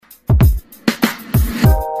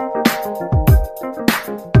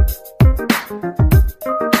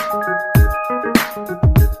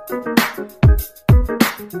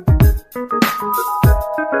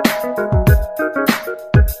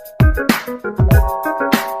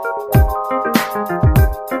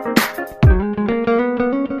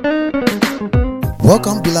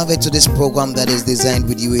Welcome, beloved, to this program that is designed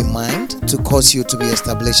with you in mind to cause you to be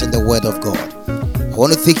established in the Word of God. I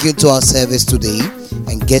want to take you to our service today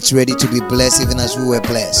and get ready to be blessed even as we were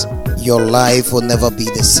blessed. Your life will never be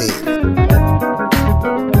the same.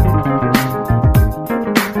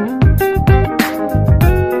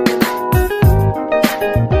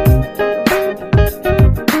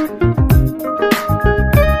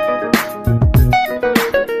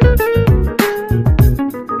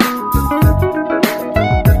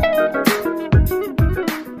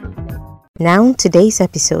 Now, today's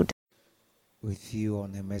episode. With you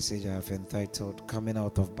on a message I have entitled Coming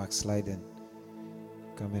Out of Backsliding.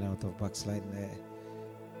 Coming out of backsliding.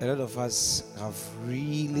 A lot of us have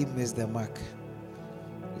really missed the mark.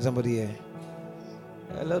 Somebody here?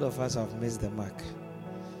 A lot of us have missed the mark.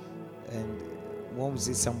 And when we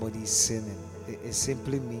say somebody is sinning, it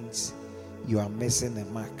simply means you are missing the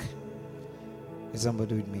mark. Is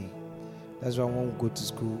somebody with me? That's why when we go to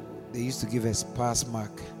school, they used to give us pass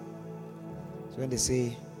mark. So when they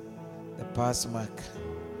say the pass mark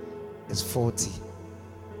is 40,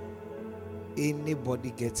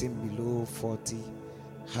 anybody getting below 40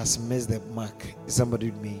 has missed the mark. Is somebody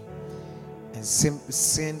with me? And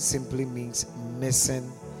sin simply means missing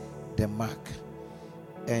the mark.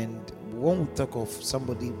 And when we talk of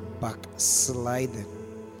somebody backsliding,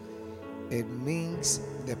 it means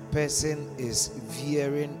the person is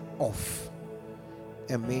veering off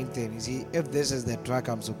a main thing. You see, if this is the track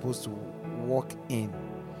I'm supposed to walk in,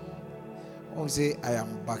 when we say I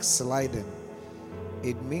am backsliding,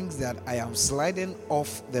 it means that I am sliding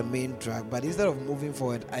off the main track, but instead of moving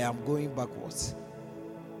forward, I am going backwards.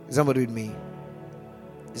 Is somebody with me?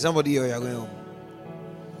 Is somebody here? You are going home?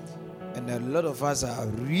 And a lot of us are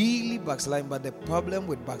really backsliding, but the problem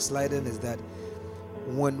with backsliding is that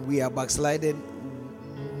when we are backsliding,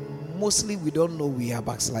 mostly we don't know we are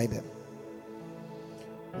backsliding.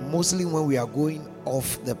 Mostly when we are going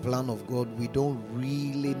off the plan of God, we don't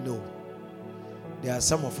really know. There are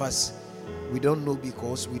some of us, we don't know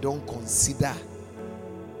because we don't consider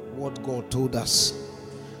what God told us.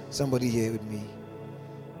 Somebody here with me?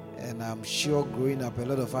 And I'm sure growing up, a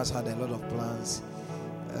lot of us had a lot of plans.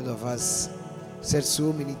 A lot of us said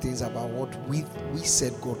so many things about what we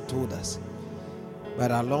said God told us.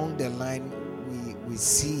 But along the line, we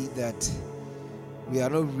see that we are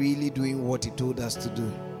not really doing what He told us to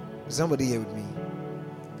do. Is somebody here with me?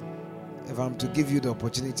 If I'm to give you the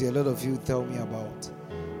opportunity, a lot of you tell me about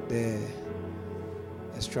the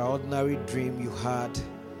extraordinary dream you had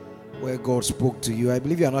where God spoke to you. I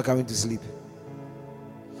believe you are not coming to sleep.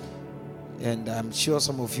 And I'm sure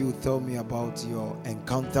some of you tell me about your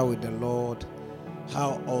encounter with the Lord,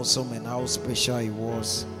 how awesome and how special it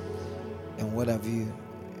was, and what have you.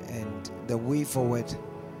 And the way forward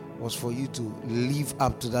was for you to live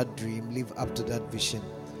up to that dream, live up to that vision.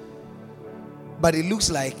 But it looks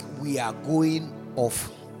like we are going off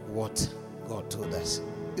what God told us.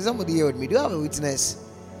 Is somebody here with me? Do you have a witness?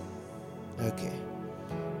 Okay.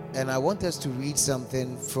 And I want us to read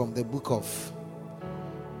something from the book of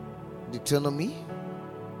Deuteronomy,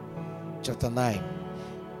 chapter 9.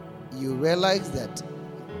 You realize that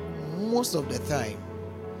most of the time,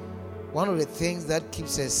 one of the things that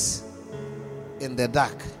keeps us in the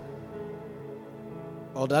dark,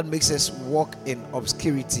 or that makes us walk in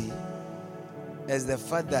obscurity, is the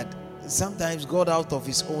fact that sometimes God, out of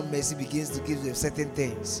His own mercy, begins to give you certain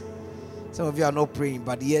things. Some of you are not praying,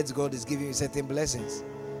 but yet God is giving you certain blessings.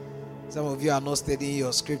 Some of you are not studying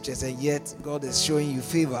your scriptures, and yet God is showing you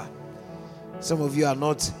favor. Some of you are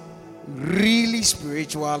not really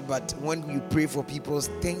spiritual, but when you pray for people,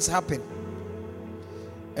 things happen.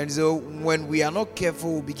 And so when we are not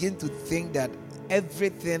careful, we begin to think that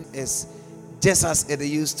everything is just as it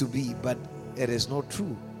used to be, but it is not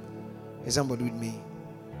true. Is somebody with me?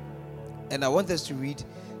 And I want us to read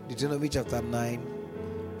Deuteronomy chapter 9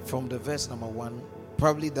 from the verse number 1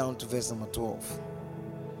 probably down to verse number 12.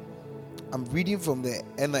 I'm reading from the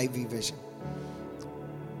NIV version.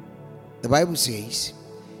 The Bible says,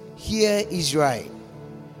 "Hear Israel,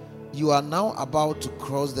 you are now about to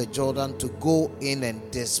cross the Jordan to go in and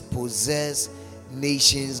dispossess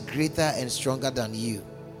nations greater and stronger than you,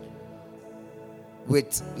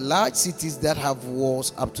 with large cities that have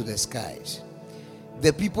walls up to the skies.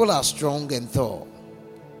 The people are strong and tall,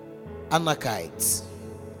 Anakites.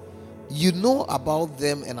 You know about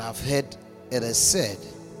them and have heard it is said,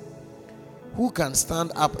 who can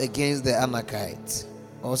stand up against the Anakites?"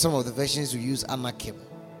 Or some of the versions will use Anakim.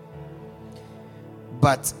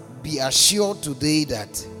 "But be assured today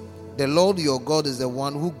that the Lord your God is the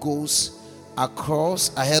one who goes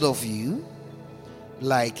across ahead of you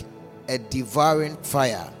like a devouring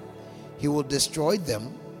fire. He will destroy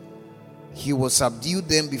them. He will subdue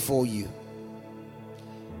them before you.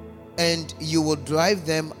 And you will drive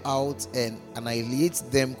them out and annihilate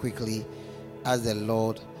them quickly, as the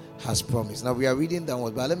Lord has promised. Now we are reading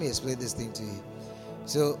downward, but let me explain this thing to you.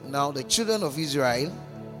 So now the children of Israel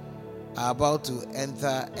are about to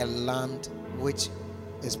enter a land which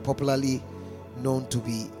is popularly known to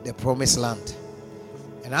be the promised land.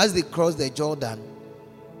 And as they cross the Jordan,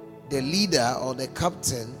 the leader or the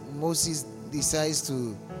captain, Moses, decides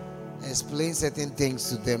to explain certain things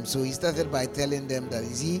to them. So he started by telling them that, you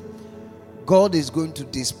see, God is going to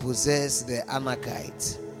dispossess the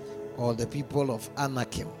Anakites, or the people of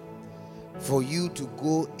Anakim, for you to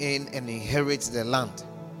go in and inherit the land.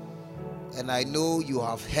 And I know you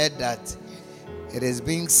have heard that it is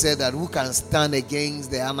being said that who can stand against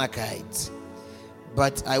the Anakites?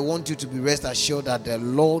 But I want you to be rest assured that the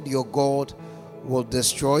Lord your God will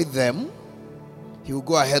destroy them. He will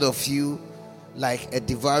go ahead of you like a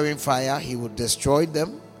devouring fire. He will destroy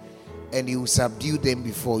them and he will subdue them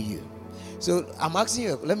before you. So I'm asking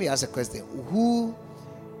you, let me ask a question. Who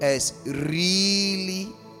is really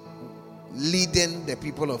leading the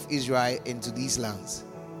people of Israel into these lands?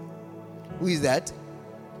 Who is that?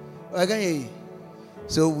 I can hear you.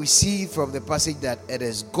 So we see from the passage that it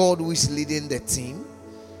is God who is leading the team.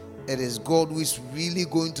 It is God who is really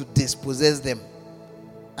going to dispossess them.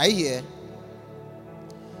 I hear.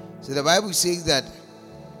 So the Bible says that,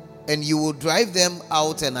 and you will drive them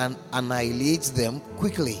out and annihilate them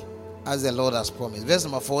quickly, as the Lord has promised. Verse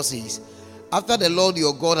number 4 says, after the Lord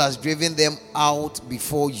your God has driven them out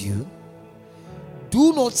before you,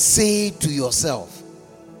 do not say to yourself,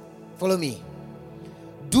 follow me,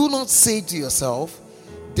 do not say to yourself,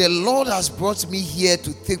 the Lord has brought me here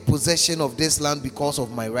to take possession of this land because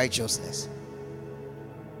of my righteousness.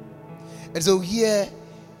 And so here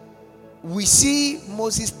we see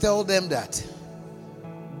Moses tell them that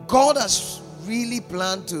God has really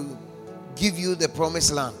planned to give you the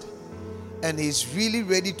promised land, and he's really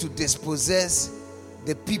ready to dispossess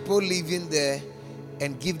the people living there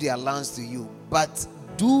and give their lands to you. But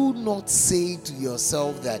do not say to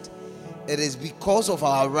yourself that it is because of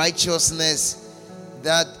our righteousness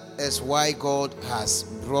that is why God has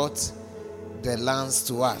brought the lands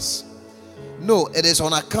to us. No, it is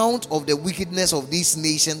on account of the wickedness of this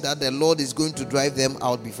nation that the Lord is going to drive them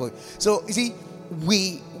out before you. So you see,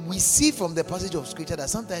 we see from the passage of scripture that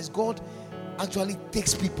sometimes God actually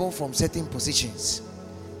takes people from certain positions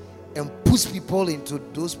and puts people into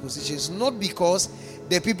those positions, not because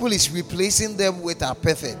the people is replacing them with are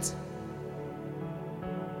perfect.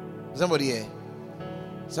 Somebody here.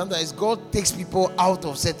 Sometimes God takes people out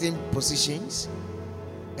of certain positions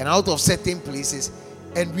and out of certain places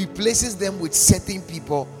and replaces them with certain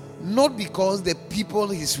people, not because the people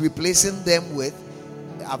he's replacing them with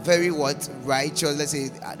are very righteous. Let's say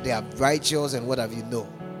they are righteous and what have you know.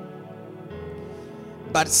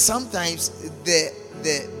 But sometimes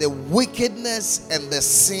the wickedness and the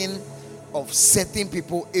sin of certain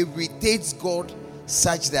people irritates God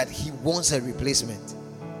such that he wants a replacement.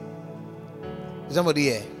 Somebody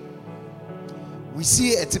here. We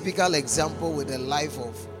see a typical example with the life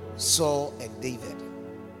of Saul and David.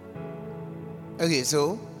 Okay,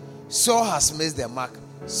 so Saul has missed the mark.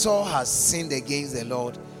 Saul has sinned against the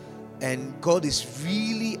Lord, and God is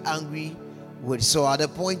really angry with Saul. At the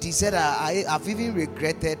point he said, I've even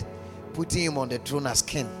regretted putting him on the throne as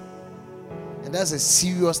king. And that's a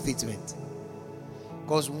serious statement.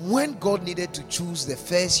 Because when God needed to choose the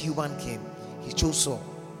first human king, he chose Saul.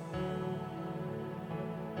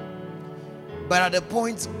 But at the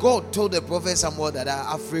point, God told the prophet Samuel that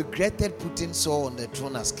I've regretted putting Saul on the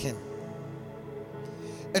throne as king.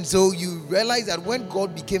 And so you realize that when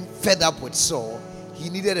God became fed up with Saul, he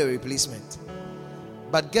needed a replacement.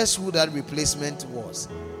 But guess who that replacement was?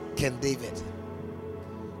 King David.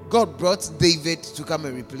 God brought David to come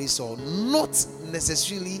and replace Saul, not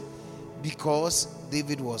necessarily because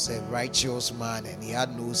David was a righteous man and he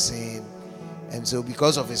had no sin. And so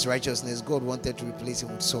because of his righteousness, God wanted to replace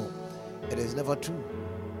him with Saul. It is never true.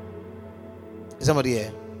 Is somebody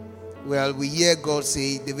here? Well, we hear God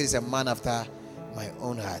say David is a man after my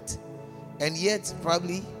own heart. And yet,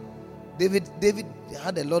 probably, David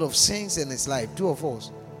had a lot of sins in his life. True or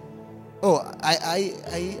false? Oh, I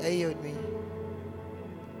hear with me.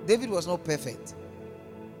 David was not perfect.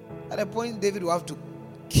 At a point, David would have to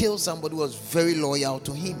kill somebody who was very loyal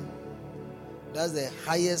to him. That's the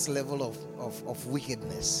highest level of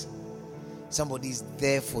wickedness. Somebody is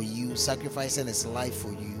there for you, sacrificing his life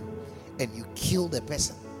for you, and you kill the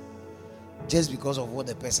person. just because of what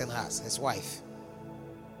the person has, his wife.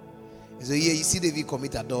 And so here you see David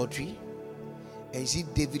commit adultery, and you see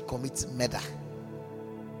David commit murder.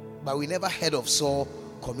 But we never heard of Saul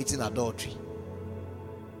committing adultery.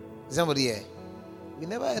 Is somebody here? We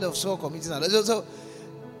never heard of Saul committing adultery. So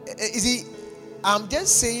you see, I'm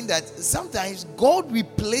just saying that sometimes God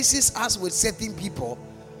replaces us with certain people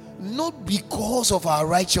not because of our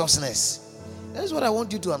righteousness. That is what I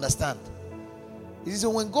want you to understand. You see,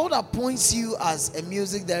 so when God appoints you as a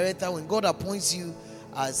music director, when God appoints you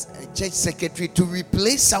as a church secretary to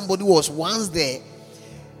replace somebody who was once there,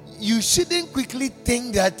 you shouldn't quickly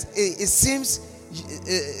think that it seems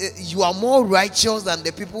you are more righteous than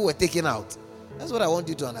the people who were taken out. That's what I want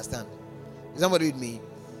you to understand. Is somebody with me?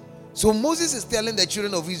 So Moses is telling the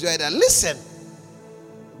children of Israel that, listen,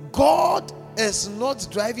 God is not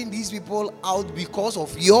driving these people out because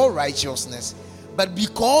of your righteousness, but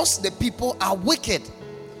because the people are wicked.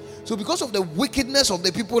 So because of the wickedness of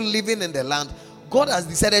the people living in the land, God has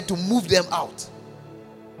decided to move them out.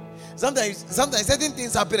 Sometimes certain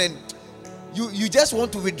things happen and you just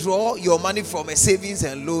want to withdraw your money from a savings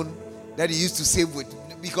and loan that you used to save with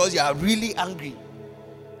because you are really angry.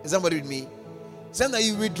 Is somebody with me? Sometimes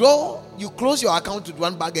you withdraw, you close your account with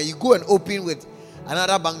one bank and you go and open with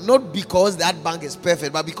another bank, not because that bank is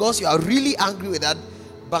perfect, but because you are really angry with that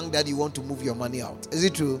bank that you want to move your money out. Is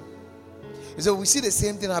it true? So we see the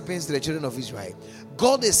same thing happens to the children of Israel.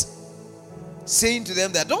 God is saying to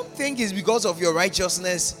them that don't think it's because of your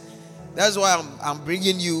righteousness. That's why I'm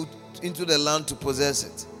bringing you into the land to possess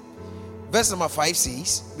it. Verse number 5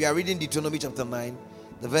 says, we are reading Deuteronomy chapter 9,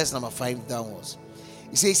 the verse number 5 downwards.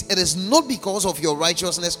 It says, it is not because of your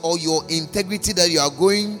righteousness or your integrity that you are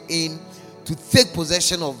going in to take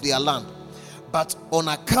possession of their land, but on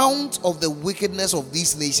account of the wickedness of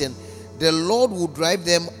this nation, the Lord will drive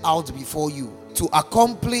them out before you to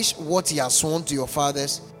accomplish what he has sworn to your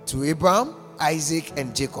fathers, to Abraham, Isaac,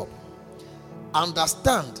 and Jacob.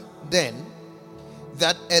 Understand then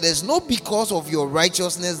that it is not because of your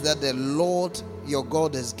righteousness that the Lord your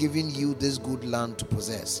God has given you this good land to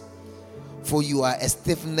possess, for you are a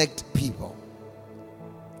stiff-necked people.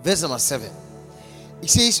 Verse number 7. It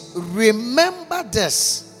says, remember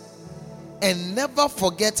this and never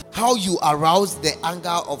forget how you aroused the anger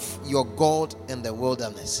of your God in the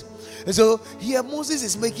wilderness. And so here Moses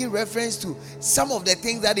is making reference to some of the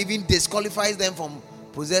things that even disqualifies them from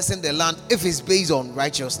possessing the land if it's based on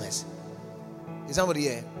righteousness. Is somebody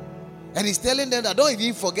here? And he's telling them that don't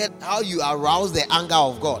even forget how you aroused the anger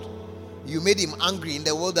of God. You made him angry in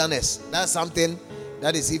the wilderness. That's something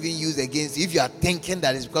that is even used against you if you are thinking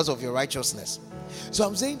that it's because of your righteousness. So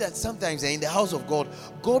I'm saying that sometimes in the house of God,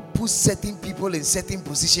 God puts certain people in certain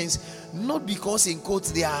positions not because in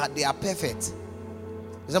quotes they are perfect.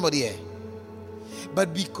 Is somebody here?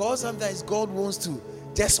 But because sometimes God wants to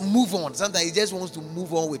just move on. Sometimes he just wants to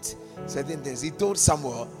move on with certain things. He told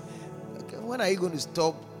Samuel, when are you going to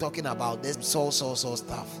stop talking about this Saul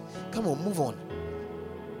stuff? Come on, move on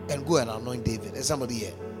and go and anoint David. Is somebody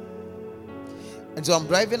here? And so I'm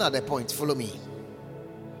driving at the point. Follow me.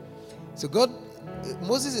 So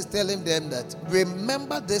Moses is telling them that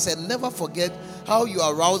remember this and never forget how you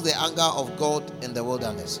aroused the anger of God in the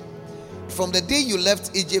wilderness, from the day you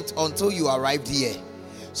left Egypt until you arrived here.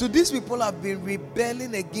 So these people have been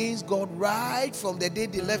rebelling against God right from the day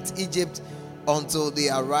they left Egypt until they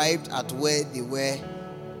arrived at where they were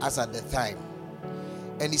as at the time.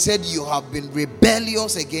 And he said, you have been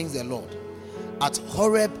rebellious against the Lord. At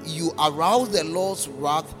Horeb, you aroused the Lord's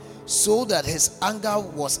wrath so that his anger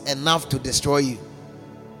was enough to destroy you.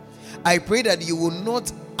 I pray that you will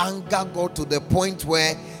not anger God to the point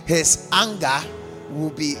where his anger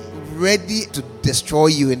will be ready to destroy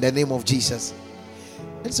you in the name of Jesus.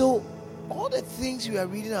 And so all the things we are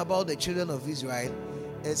reading about the children of Israel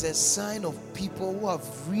is a sign of people who have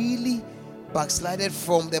really backslided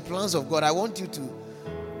from the plans of God. I want you to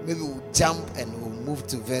maybe we'll jump and we'll move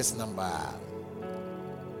to verse number,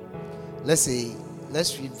 let's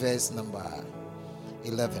read verse number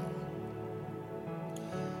 11.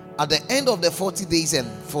 At the end of the 40 days and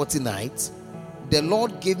 40 nights, the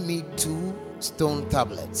Lord gave me 2 stone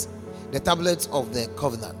tablets, the tablets of the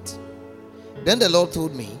covenant. Then the Lord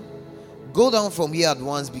told me, go down from here at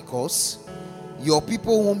once, because your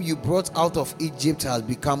people whom you brought out of Egypt has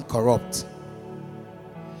become corrupt.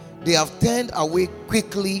 They have turned away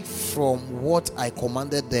quickly from what I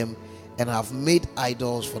commanded them and have made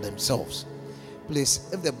idols for themselves. Please,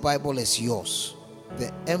 if the Bible is yours,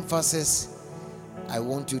 the emphasis I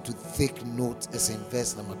want you to take note is in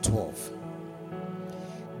verse number 12.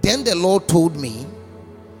 Then the Lord told me,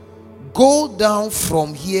 go down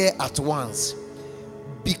from here at once.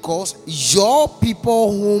 because your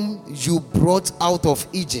people whom you brought out of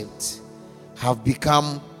Egypt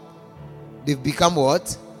they've become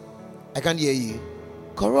what? I can't hear you.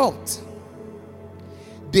 Corrupt.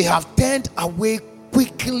 They have turned away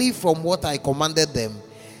quickly from what I commanded them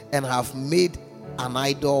and have made an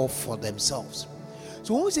idol for themselves.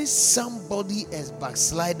 So when we say somebody is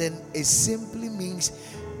backsliding, it simply means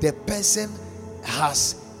the person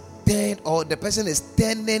has turned, or the person is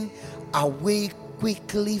turning away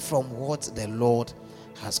quickly from what the Lord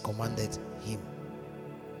has commanded him.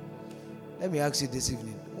 Let me ask you this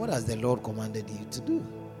evening, what has the Lord commanded you to do?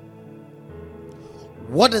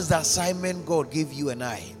 What is the assignment God gave you and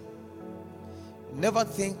I? Never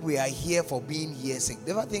think we are here for being here sake.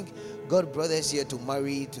 Never think God brought us here to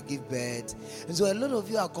marry, to give birth. And so a lot of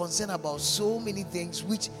you are concerned about so many things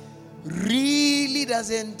which really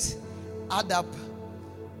doesn't add up.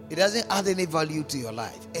 It doesn't add any value to your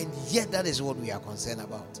life. And yet that is what we are concerned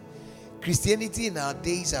about. Christianity in our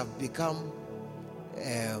days have become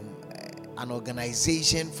an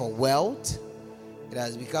organization for wealth. It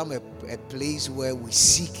has become a place where we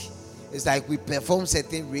seek. It's like we perform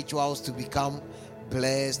certain rituals to become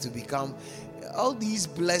blessed, to become. All these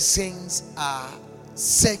blessings are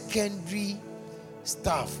secondary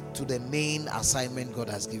stuff to the main assignment God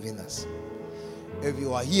has given us. If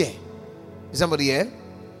you are here, is somebody here?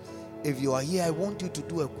 If you are here, I want you to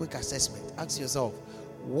do a quick assessment. Ask yourself,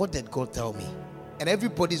 what did God tell me? And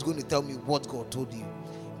everybody is going to tell me what God told you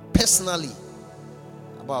personally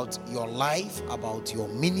about your life, about your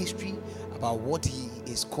ministry, about what He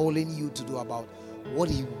is calling you to do, about what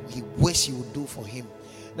He wishes you would do for Him.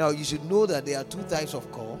 Now, you should know that there are two types of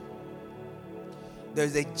call. There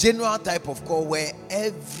is a general type of call where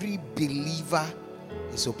every believer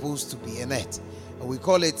is supposed to be in it. And we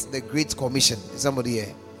call it the Great Commission. Is somebody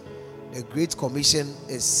here? The Great Commission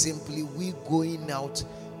is simply we going out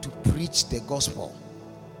to preach the gospel.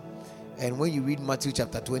 And when you read Matthew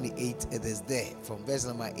chapter 28, it is there from verse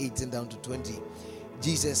number 18 down to 20.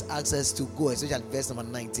 Jesus asks us to go, especially verse number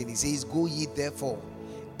 19. He says, "Go ye therefore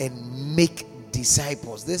and make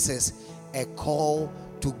disciples." This is a call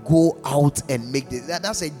to go out and make this.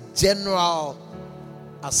 That's a general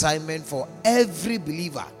assignment for every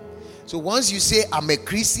believer. So once you say, "I'm a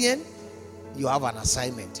Christian," you have an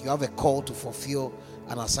assignment. You have a call to fulfill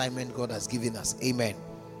an assignment God has given us. Amen.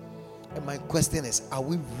 And my question is, are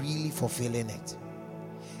we really fulfilling it?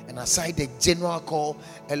 And aside the general call,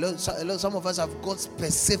 some of us have got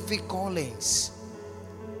specific callings.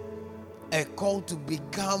 A call to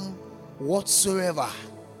become whatsoever.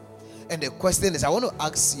 And the question is, I want to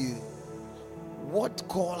ask you, what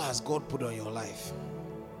call has God put on your life?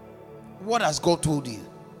 What has God told you?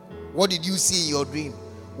 What did you see in your dream?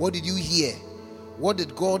 What did you hear? What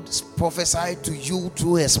did God prophesy to you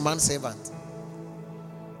through His manservant?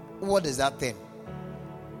 What is that thing?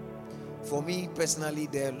 For me personally,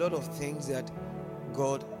 there are a lot of things that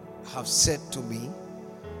God have said to me.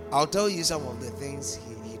 I'll tell you some of the things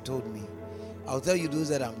He told me. I'll tell you those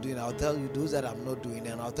that I'm doing. I'll tell you those that I'm not doing.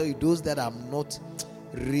 And I'll tell you those that I'm not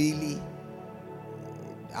really,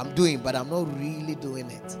 I'm doing, but I'm not really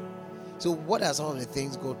doing it. So what are some of the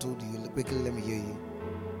things God told you? Quickly, let me hear you.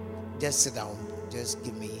 Just sit down. Just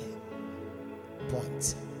give me a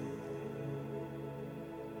point.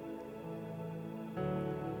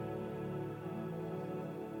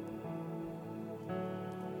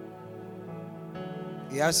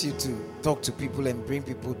 He asks you to talk to people and bring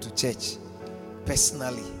people to church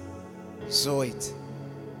personally. You saw it.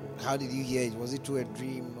 How did you hear it? Was it through a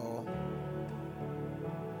dream or?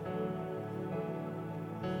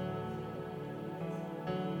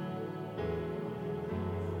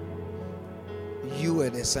 You were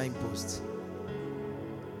the signpost.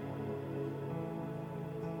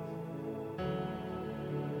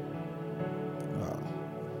 Wow.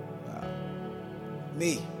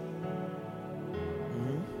 Me.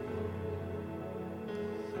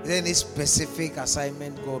 Is there any specific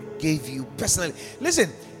assignment God gave you personally? Listen,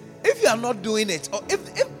 if you are not doing it, or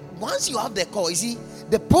if once you have the call, you see,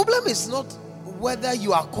 the problem is not whether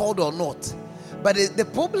you are called or not, but the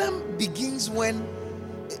problem begins when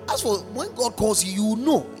God calls you, you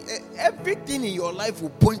know. Everything in your life will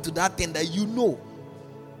point to that thing that you know.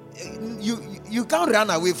 You can't run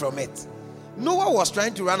away from it. Noah was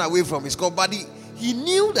trying to run away from his call, but he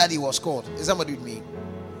knew that he was called. Is somebody with me?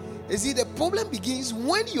 You see, the problem begins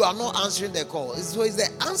when you are not answering the call. So it's the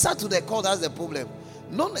answer to the call that's the problem,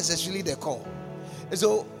 not necessarily the call. And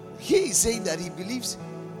so he is saying that he believes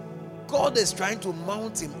God is trying to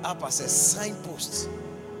mount him up as a signpost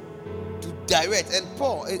to direct. And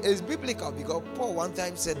Paul, it's biblical because Paul one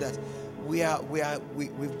time said that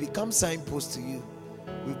we've become signposts to you.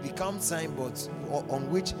 We've become signboards on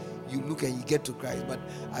which you look and you get to Christ. But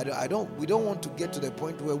we don't want to get to the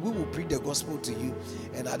point where we will preach the gospel to you,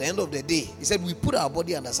 and at the end of the day, he said we put our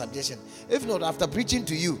body under subjection. If not, after preaching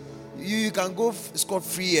to you, you can go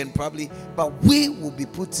scot-free and probably, but we will be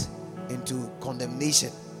put into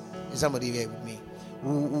condemnation. Is somebody here with me?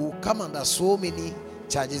 We will come under so many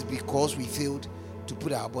charges because we failed to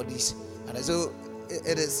put our bodies, and so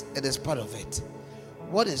it is part of it.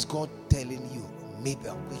 What is God telling you,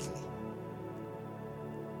 Mabel, quickly?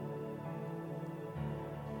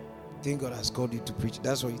 Think God has called you to preach.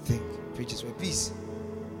 That's what you think. Preachers for peace.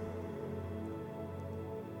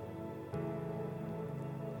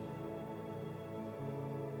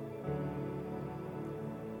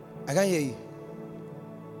 I can't hear you.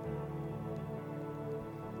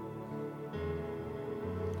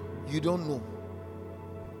 You don't know.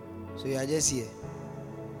 So you are just here.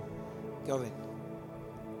 Kelvin.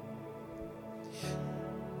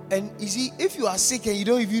 And you see, if you are sick and you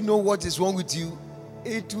don't even know what is wrong with you,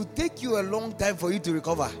 it will take you a long time for you to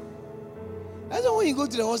recover. That's why when you go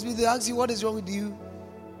to the hospital, they ask you what is wrong with you.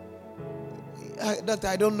 Doctor,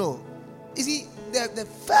 I don't know. You see, the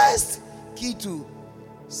first key to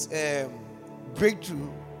breakthrough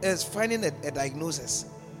is finding a diagnosis.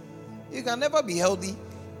 You can never be healthy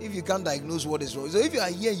if you can't diagnose what is wrong. So if you are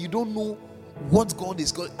here, you don't know what God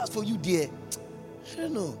is calling. As for you, dear, I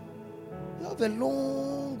don't know. You have a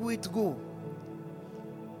long way to go.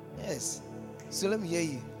 Yes. So let me hear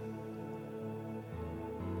you.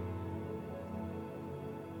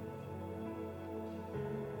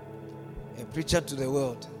 A preacher to the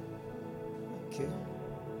world. Okay.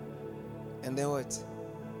 And then what?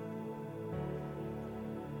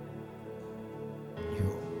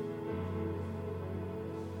 You.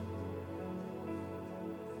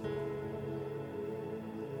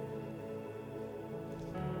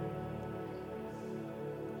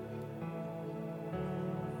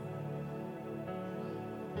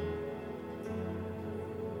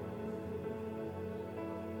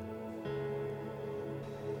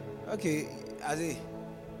 Okay, Adi.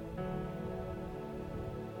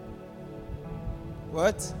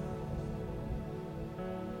 What?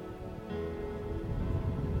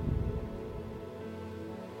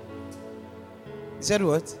 He said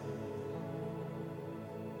what?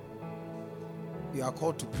 You are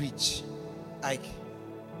called to preach. Ike.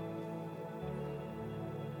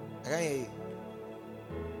 I can't hear you.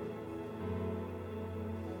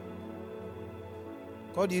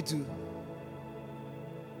 Called you to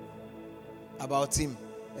about him.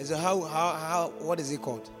 And so how what is it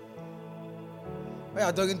called? When you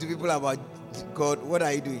are talking to people about God, what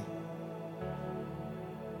are you doing?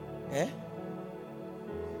 Eh?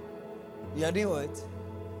 You are doing what?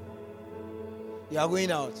 You are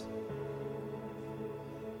going out.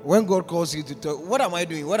 When God calls you to talk, what am I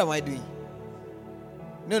doing? What am I doing?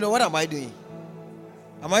 No, what am I doing?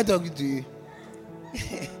 Am I talking to you?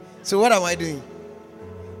 So what am I doing?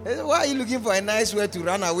 Why are you looking for a nice way to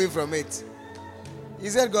run away from it? He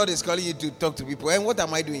said God is calling you to talk to people. And what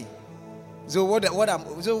am I doing? So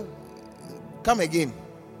so come again.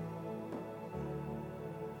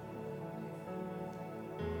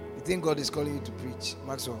 You think God is calling you to preach,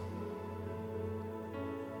 Maxwell?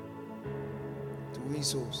 To win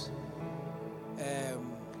souls.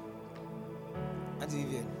 Auntie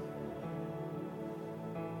Vivian.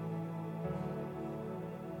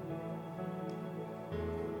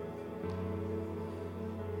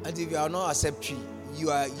 Auntie, if you are not accepted, you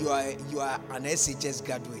are an SHS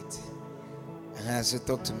graduate. So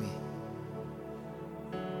talk to me.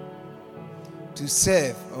 To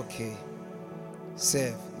serve, okay.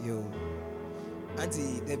 Serve, yo.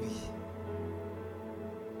 Auntie Debbie.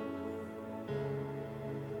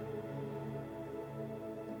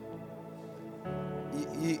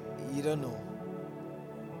 You don't know.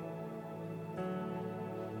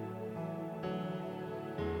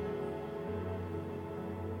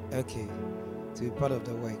 Okay. To be part of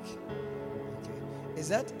the work. Okay. Is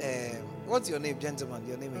that what's your name, gentleman?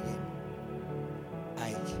 Your name again?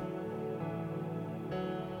 Ike.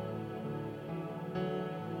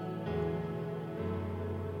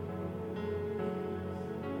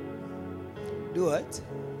 Do what?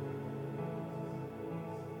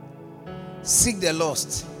 Seek the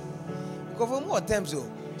lost. Because for more attempts,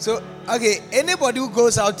 so okay, anybody who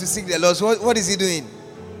goes out to seek the lost, what is he doing?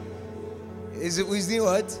 Is he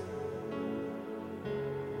what?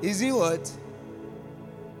 Is he what?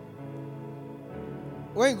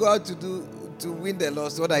 When you go out to win the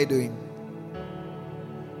lost, what are you doing?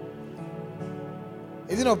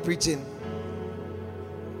 Is he not preaching?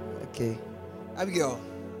 Okay. Abigail.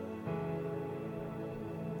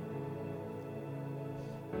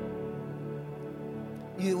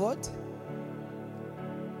 You what?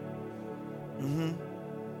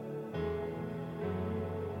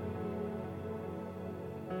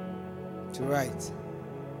 To write.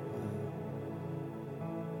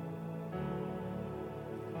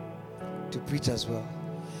 To preach as well.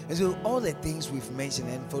 And so all the things we've mentioned,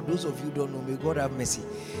 and for those of you who don't know, may God have mercy,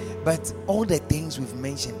 but all the things we've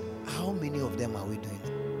mentioned, how many of them are we doing?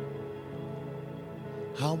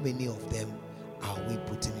 How many of them are we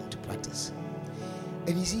putting into practice?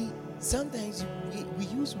 And you see, sometimes we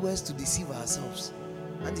use words to deceive ourselves.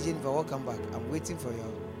 Auntie Jennifer, welcome back. I'm waiting for you.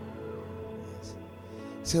 Yes.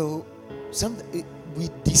 So we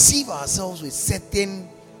deceive ourselves with certain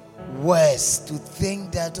words to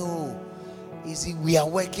think that, oh, you see, we are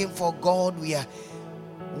working for God.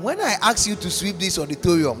 When I ask you to sweep this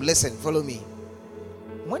auditorium, listen, follow me.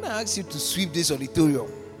 When I ask you to sweep this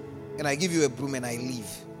auditorium and I give you a broom and I leave,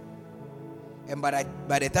 and by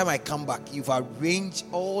the time I come back, you've arranged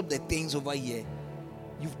all the things over here.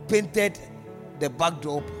 You've painted the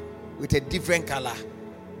backdrop with a different color.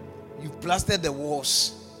 You've plastered the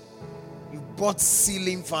walls. You've bought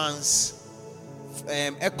ceiling fans,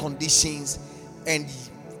 air conditions,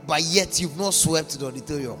 but yet you've not swept the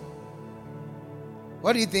auditorium.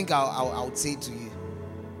 What do you think I would say to you?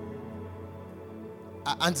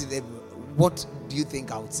 Auntie Deborah, what do you think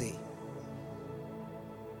I would say?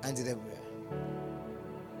 Auntie Deborah.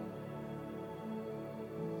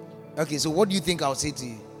 Okay, so what do you think I would say to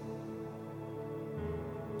you?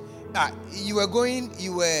 You were going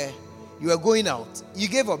out. You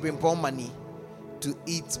gave Obrimpong money to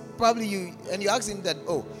eat. Probably you asked him that,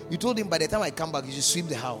 oh, you told him by the time I come back, you should sweep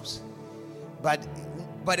the house. But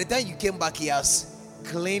by the time you came back, he has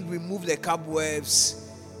cleaned, removed the cobwebs,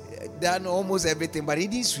 done almost everything, but he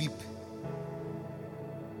didn't sweep.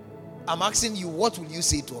 I'm asking you, what will you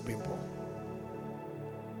say to Obrimpong?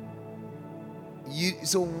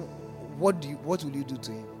 So what will you do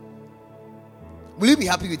to him? Will you be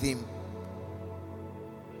happy with him?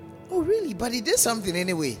 Oh, really? But he did something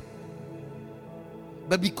anyway.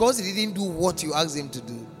 But because he didn't do what you asked him to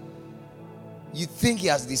do, you think he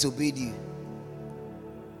has disobeyed you.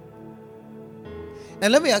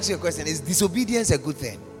 And let me ask you a question. Is disobedience a good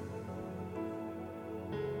thing?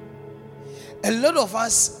 A lot of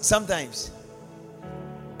us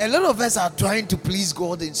are trying to please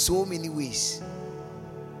God in so many ways.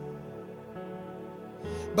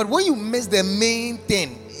 But when you miss the main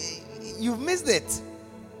thing, you've missed it.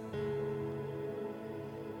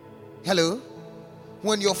 Hello?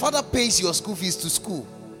 When your father pays your school fees to school,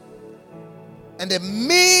 and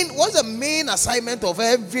what's the main assignment of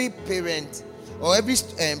every parent or every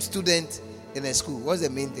student in a school? What's the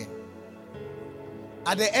main thing?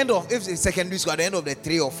 At the end of, if it's secondary school, at the end of the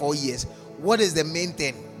 3 or 4 years, what is the main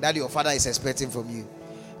thing that your father is expecting from you?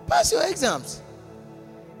 Pass your exams.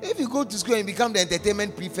 If you go to school and become the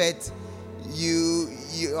entertainment prefect,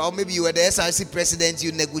 or maybe you were the SRC president,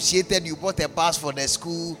 you negotiated, you bought a bus for the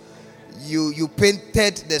school, you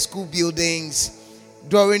painted the school buildings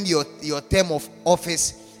during your term of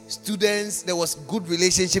office. Students, there was good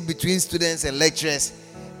relationship between students and lecturers,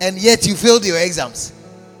 and yet you failed your exams.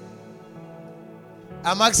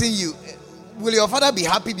 I'm asking you, will your father be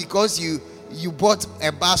happy because you bought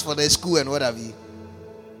a bus for the school and what have you?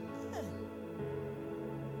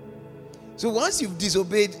 So once you've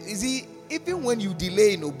disobeyed, you see, even when you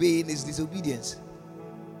delay in obeying, it's disobedience.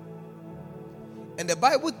 And the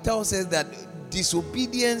Bible tells us that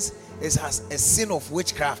disobedience is as a sin of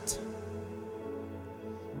witchcraft.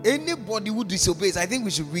 Anybody who disobeys, I think we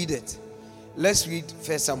should read it. Let's read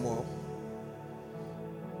 1 Samuel.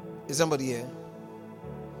 Is somebody here?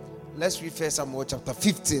 Let's read 1 Samuel chapter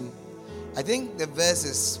 15. I think the verse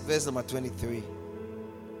is verse number 23.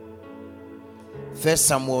 1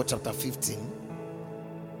 Samuel chapter 15.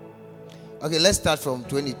 Okay, let's start from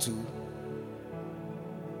 22.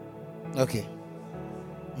 Okay.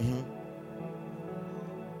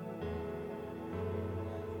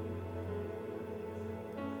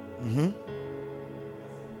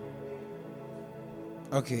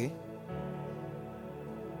 Okay.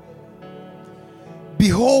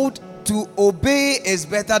 Behold, to obey is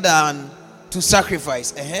better than to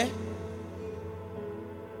sacrifice.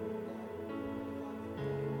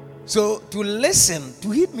 So to listen,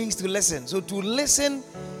 to heed means to listen. So to listen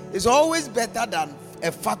is always better than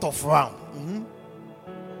a fat of ram.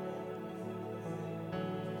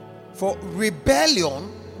 For rebellion,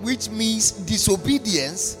 which means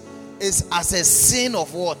disobedience, is as a sin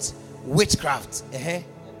of what? Witchcraft. And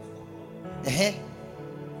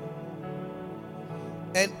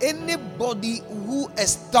anybody who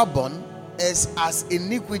is stubborn is as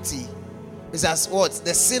iniquity. Is as what?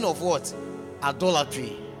 The sin of what?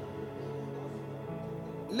 Idolatry.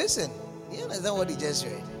 Listen, you understand what he just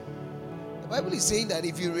read? The Bible is saying that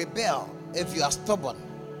if you rebel, if you are stubborn,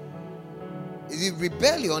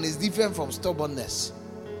 rebellion is different from stubbornness.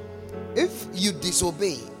 If you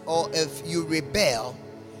disobey or if you rebel,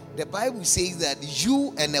 the Bible says that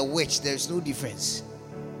you and a witch, there is no difference.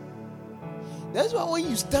 That's why when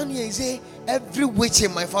you stand here and say, every witch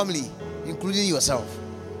in my family, including yourself.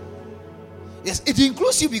 Yes, it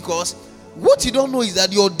includes you, because what you don't know is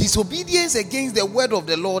that your disobedience against the word of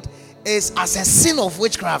the Lord is as a sin of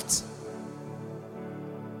witchcraft.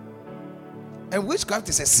 And witchcraft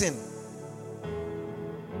is a sin.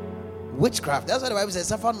 Witchcraft, that's why the Bible says,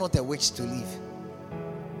 suffer not a witch to live.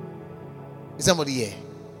 Is somebody here?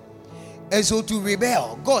 And so to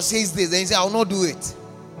rebel, God says this, then he says, I will not do it.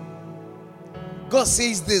 God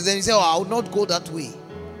says this, then he says, I will not go that way.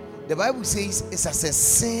 The Bible says it's as a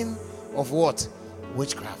sin of what?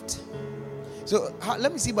 Witchcraft. So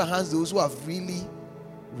let me see by hands those who have really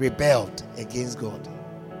rebelled against God,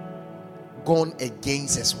 gone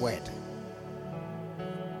against his word.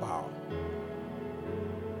 Wow.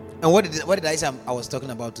 And what did I say I was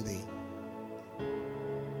talking about today?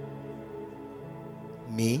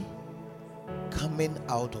 Me coming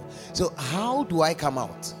out of. So how do I come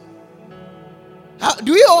out? How,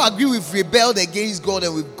 do we all agree we've rebelled against God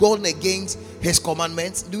and we've gone against his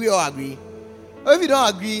commandments? Do we all agree? Or if you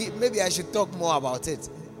don't agree, maybe I should talk more about it.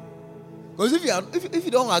 Because if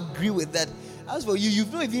you don't agree with that, as for you,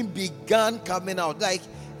 you've not even begun coming out. Like,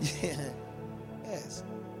 yes.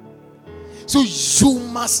 So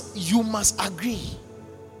you must agree.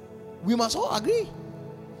 We must all agree.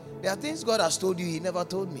 There are things God has told you he never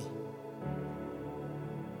told me.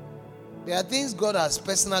 There are things God has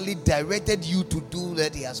personally directed you to do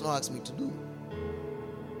that he has not asked me to do.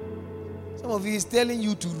 Some of you is telling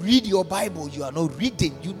you to read your Bible. You are not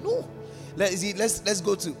reading. You know. Let's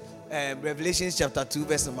go to Revelations chapter 2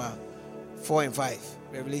 verse number 4 and 5.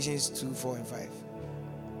 Revelations 2, 4 and 5.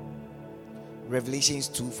 Revelations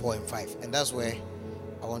 2, 4 and 5. And that's where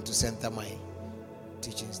I want to center my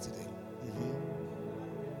teachings today.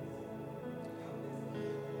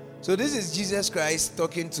 So this is Jesus Christ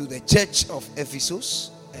talking to the church of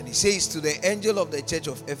Ephesus. And he says to the angel of the church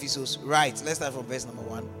of Ephesus, right, let's start from verse number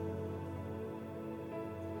 1.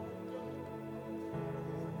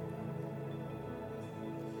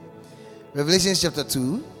 Revelation chapter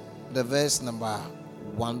 2, the verse number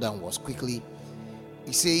 1 downwards, quickly.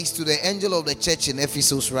 He says to the angel of the church in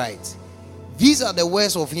Ephesus, write, these are the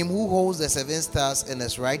words of him who holds the 7 stars in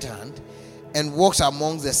his right hand and walks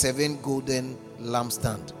among the 7 golden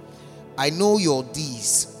lampstands. I know your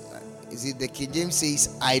deeds. Is it the King James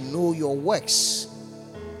says, I know your works.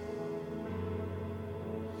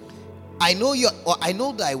 I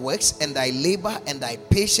know thy works and thy labor and thy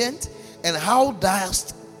patience, and how thou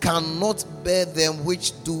cannot bear them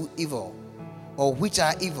which do evil, or which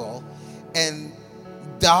are evil, and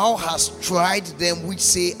thou hast tried them which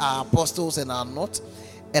say are apostles and are not,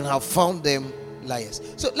 and have found them liars.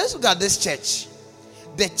 So let's look at this church.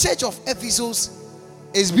 The church of Ephesus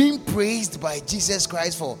is being praised by Jesus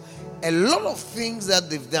Christ for a lot of things that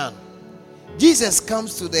they've done. Jesus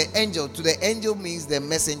comes to the angel. To the angel means the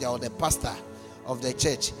messenger or the pastor of the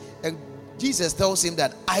church. And Jesus tells him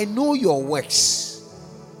that I know your works.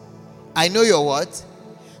 I know your what?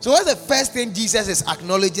 So what's the first thing Jesus is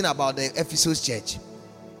acknowledging about the Ephesus church?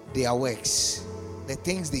 Their works. The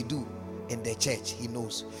things they do in the church, he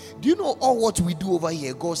knows. Do you know all what we do over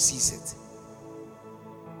here? God sees it.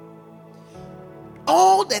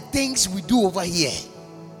 All the things we do over here,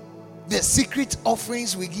 the secret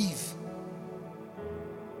offerings we give,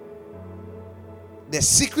 the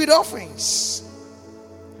secret offerings,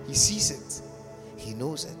 he sees it, he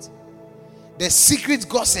knows it. The secret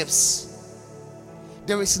gossips,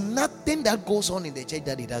 there is nothing that goes on in the church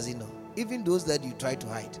that he doesn't know, even those that you try to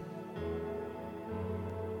hide.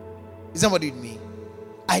 Is somebody with me?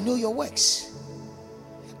 I know your works.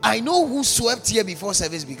 I know who swept here before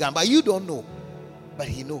service began, but you don't know. But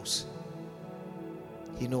he knows.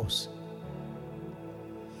 He knows.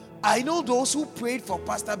 I know those who prayed for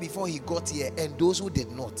pastor before he got here and those who did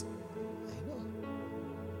not.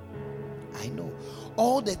 I know.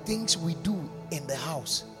 All the things we do in the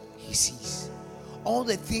house, he sees. All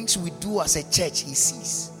the things we do as a church, he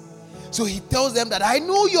sees. So he tells them that I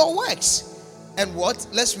know your works. And what?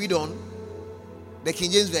 Let's read on. The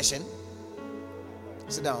King James Version.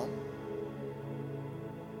 Sit down.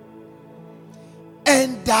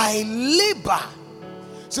 And thy labor.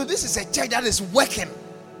 So this is a church that is working.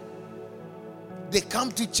 They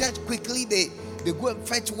come to church quickly. They go and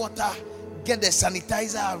fetch water, get the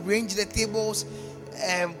sanitizer, arrange the tables,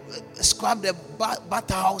 scrub the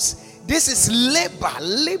bathhouse. This is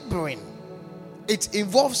laboring. It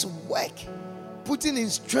involves work, putting in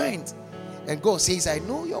strength. And God says, I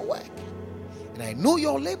know your work and I know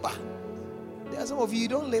your labor. There are some of you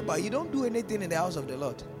don't labor. You don't do anything in the house of the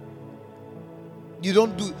Lord. You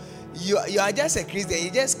don't do. You are just a Christian.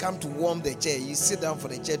 You just come to warm the chair. You sit down for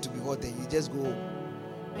the chair to be hot and you just go home.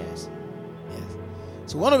 Yes.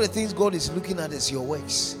 So one of the things God is looking at is your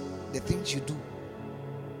works, the things you do.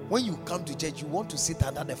 When you come to church, you want to sit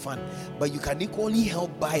under the fan, but you can equally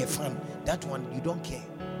help buy a fan. That one, you don't care.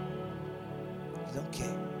 You don't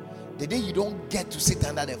care. The day you don't get to sit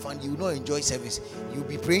under the fan, you will not enjoy service. You'll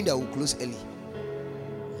be praying that we'll close early.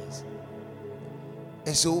 Yes.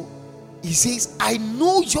 And so he says, I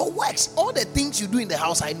know your works. All the things you do in the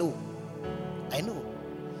house, I know. I know.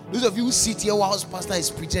 Those of you who sit here while pastor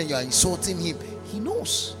is preaching and you are insulting him, he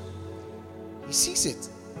knows. He sees it.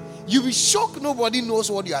 You'll be shocked nobody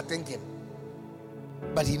knows what you are thinking.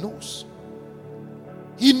 But he knows.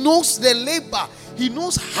 He knows the labor. He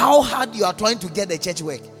knows how hard you are trying to get the church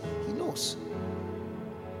work. He knows.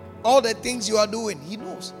 All the things you are doing, he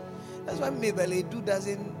knows. That's why Mabel Edu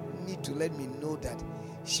doesn't need to let me know that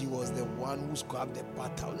she was the one who scrubbed the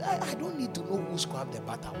bathhouse. I don't need to know who scrubbed the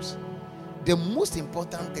bathhouse. The most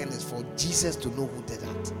important thing is for Jesus to know who did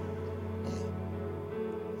that.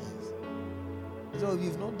 So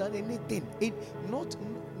you've not done anything.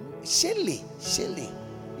 Shelley,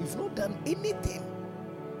 you've not done anything.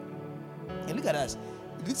 And look at us.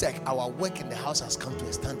 It looks like our work in the house has come to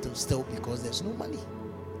a standstill because there's no money.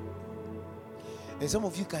 And some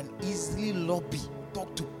of you can easily lobby,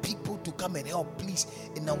 talk to people to come and help. Please,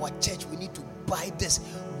 in our church, we need to buy this.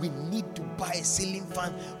 We need to buy a ceiling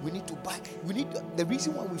fan. The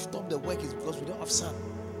reason why we stopped the work is because we don't have sun.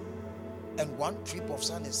 And one trip of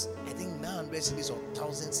sun is, I think, 900 cedis or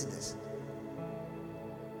 1,000 cedis.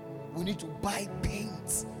 We need to buy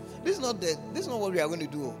paint. This is not what we are going to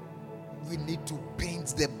do. We need to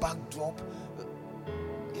paint the backdrop.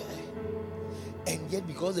 Yeah. And yet,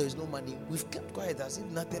 because there is no money, we've kept quiet as if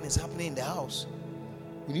nothing is happening in the house.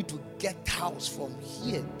 We need to get house from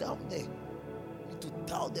here down there. We need to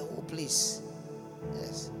tile the whole place.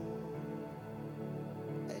 Yes.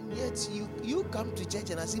 And yet you come to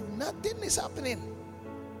church and as if nothing is happening.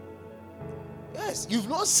 Yes, you've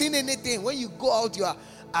not seen anything. When you go out, you are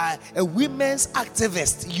a women's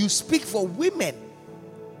activist. You speak for women.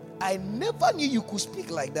 I never knew you could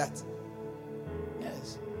speak like that.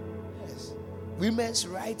 Yes. Women's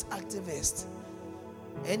rights activist,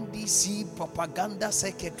 NDC propaganda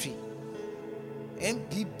secretary,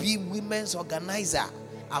 MPP women's organizer,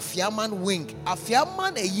 Afiaman wing.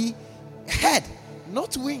 Afiaman head,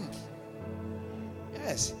 not wing.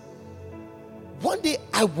 Yes. One day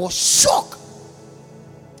I was shocked.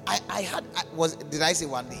 Did I say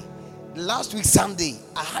one day? Last week Sunday,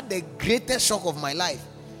 I had the greatest shock of my life.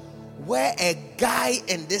 Where a guy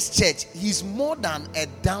in this church, he's more than a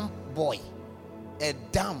dumb boy.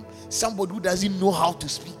 Somebody who doesn't know how to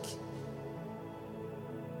speak.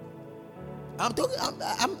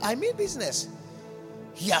 I mean business.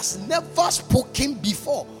 He has never spoken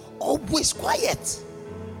before. Always quiet.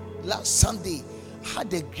 Last Sunday, I had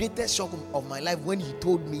the greatest shock of my life when he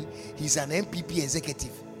told me he's an MPP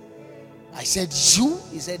executive. I said, you?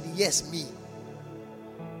 He said, yes, me.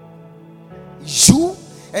 You?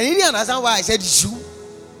 And he didn't understand why I said you.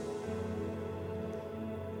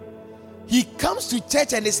 He comes to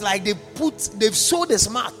church and it's like they've sowed the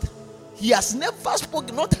smart. He has never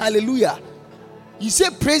spoken, not hallelujah. He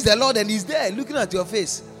said praise the Lord and he's there looking at your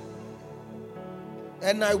face.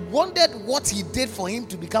 And I wondered what he did for him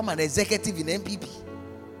to become an executive in MPP.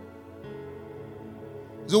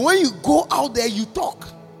 So when you go out there, you talk.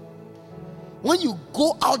 When you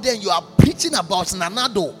go out there and you are preaching about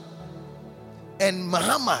Nanado and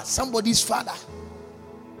Mahama, somebody's father,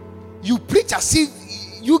 you preach as if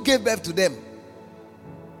you gave birth to them.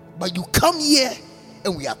 But you come here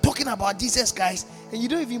and we are talking about Jesus Christ and you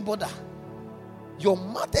don't even bother. Your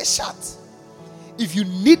mouth is shut. If you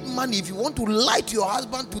need money, if you want to lie to your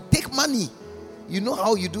husband to take money, you know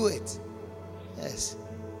how you do it. Yes.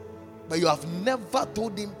 But you have never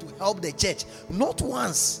told him to help the church. Not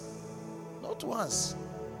once. Not once.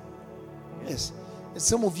 Yes. And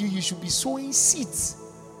some of you should be sowing seeds.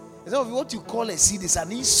 And some of you, what you call a seed is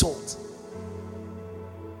an insult.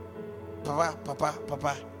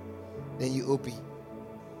 Papa. Then you open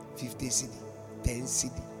 50 cedi, 10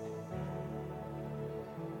 cedi.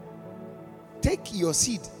 Take your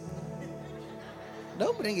seed.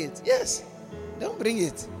 Don't bring it. Yes. Don't bring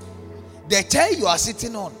it. The chair you are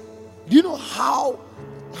sitting on. Do you know how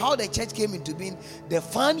how the church came into being, the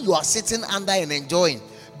fan you are sitting under and enjoying,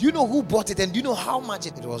 do you know who bought it and do you know how much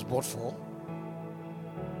it was bought for?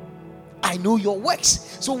 I know your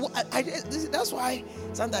works. So that's why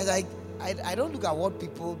sometimes I don't look at what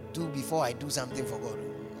people do before I do something for God.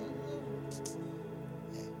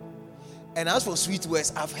 And as for sweet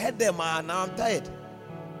words, I've heard them and now I'm tired.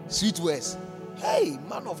 Sweet words. Hey,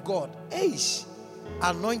 man of God. Hey,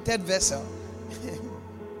 anointed vessel.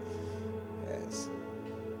 Yes.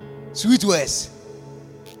 Sweet words.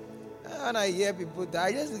 When I hear people,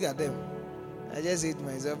 I just look at them. I just say to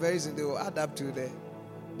myself, very soon they will add up to the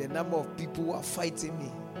number of people who are fighting me.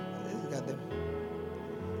 I just look at them.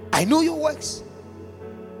 I know your works.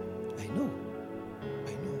 I know.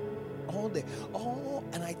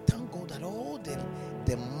 And I thank God that all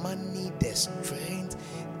the money, the strength,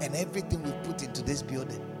 and everything we put into this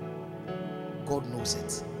building, God knows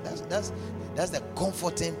it. That's the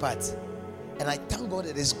comforting part. And I thank God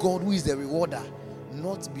that it's God who is the rewarder,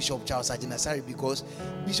 not Bishop Charles Ajinasari, because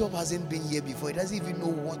Bishop hasn't been here before. He doesn't even know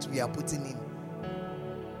what we are putting in.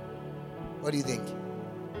 What do you think?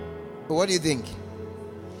 What do you think?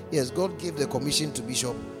 Yes, God gave the commission to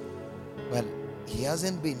Bishop, but he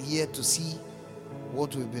hasn't been here to see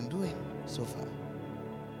what we've been doing so far.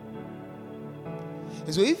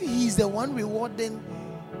 And so if he is the one rewarding,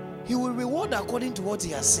 he will reward according to what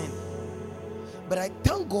he has seen. But I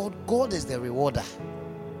thank God, God is the rewarder.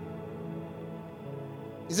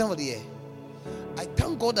 Is somebody here? I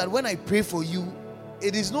thank God that when I pray for you,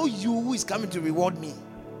 it is not you who is coming to reward me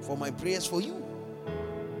for my prayers for you.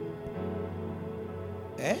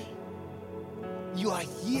 You are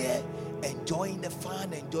here enjoying the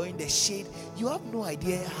fun, enjoying the shade. You have no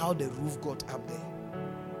idea how the roof got up there.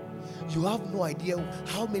 You have no idea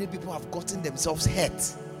how many people have gotten themselves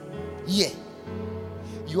hurt. Yeah.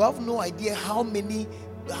 You have no idea how many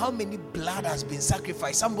blood has been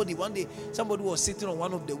sacrificed. One day, somebody was sitting on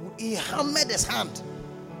one of the wood. He hammered his hand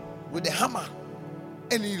with the hammer.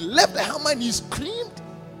 And he left the hammer and he screamed.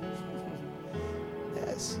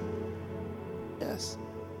 Yes. Yes.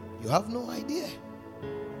 You have no idea.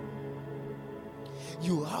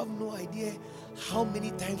 You have no idea how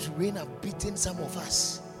many times rain have beaten some of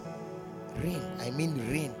us. Rain.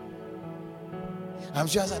 I'm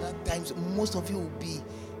sure at that times most of you will be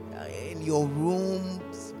in your room,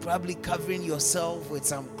 probably covering yourself with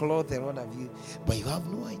some cloth and what have you. But you have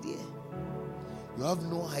no idea. You have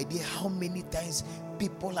no idea how many times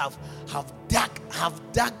people have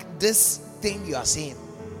dug this thing you are saying.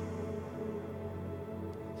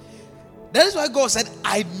 That is why God said,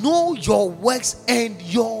 I know your works and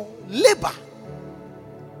your labor.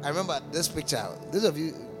 I remember this picture. Those of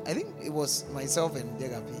you, I think it was myself and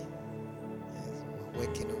Degapi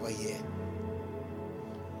working over here.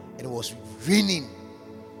 And it was raining.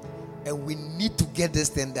 And we need to get this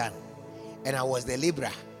thing done. And I was the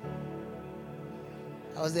laborer.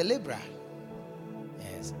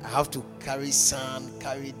 Yes. I have to carry sand,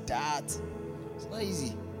 carry that. It's not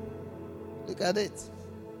easy. Look at it.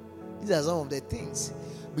 These are some of the things.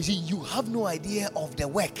 But see, you have no idea of the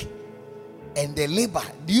work and the labor.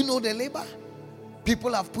 Do you know the labor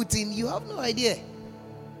people have put in? You have no idea.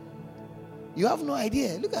 You have no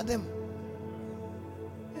idea. Look at them.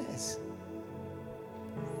 Yes.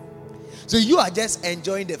 So you are just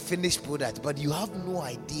enjoying the finished product, but you have no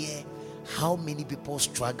idea how many people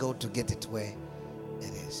struggle to get it where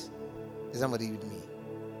it is. Is somebody with me?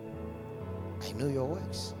 I know your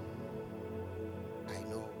works.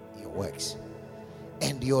 Works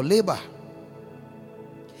and your labor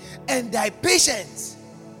and thy patience.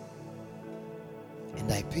 Some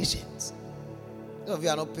of you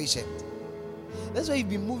are not patient. That's why you've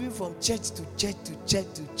been moving from church to church to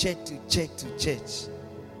church to church to church to church.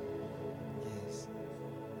 Yes.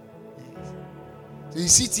 So you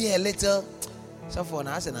sit here a little. So for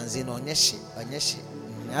now, I say, I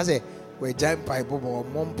say, we're giant pipe or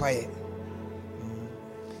mom pie.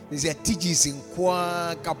 There's a teachings in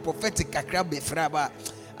kwa prophetic kakra befraba.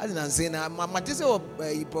 As I say na mama say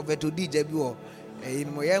prophet DJ bi o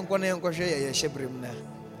in mo yan kwana yan kwhwe ye shebrem na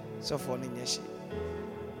so for no nyeshe.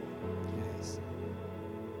 Yes.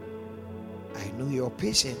 I know your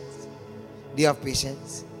patience. Do you have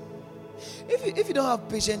patience? If you don't have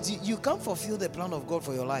patience, you can't fulfill the plan of God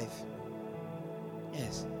for your life.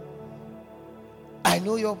 Yes. I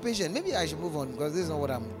know your patience. Maybe I should move on because this is not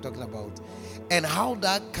what I'm talking about. And how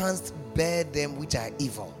that canst bear them which are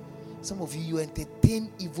evil. Some of you entertain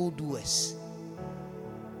evildoers.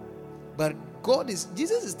 But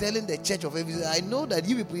Jesus is telling the church of Ephesus, I know that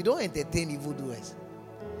you people, you don't entertain evildoers.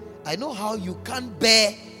 I know how you can't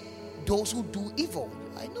bear those who do evil.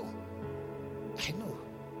 I know.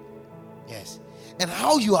 Yes. and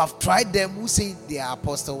how you have tried them who say they are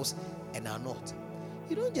apostles and are not.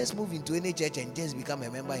 You don't just move into any church and just become a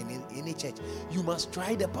member in any church. You must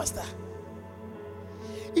try the pastor.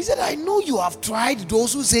 He said, I know you have tried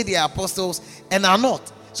those who say they are apostles and are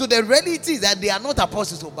not. So the reality is that they are not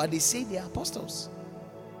apostles, but they say they are apostles.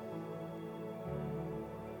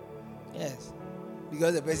 Yes.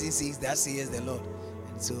 Because the person says that says the Lord.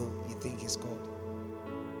 And so you think it's God.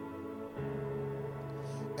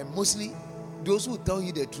 And mostly, those who tell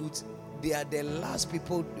you the truth, they are the last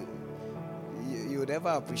people you would ever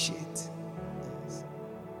appreciate. Yes.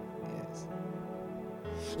 Yes.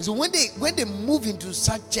 So when they move into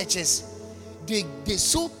such churches, they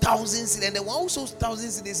sow thousands, and the one who sows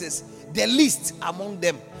thousands is the least among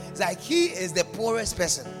them. It's like he is the poorest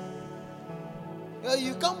person.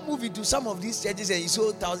 You can't move into some of these churches and you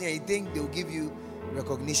sow thousands and you think they will give you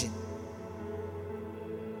recognition.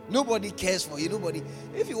 Nobody cares for you. Nobody.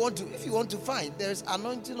 If you want to find, there's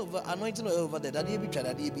anointing over there.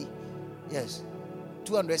 That be. Yes.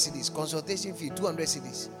 200 cedis. Consultation fee 200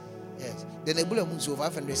 cedis. Yes. Then a bullet moves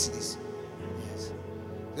 500 cedis. Yes.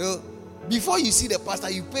 So before you see the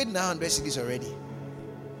pastor, you paid 900 cedis already.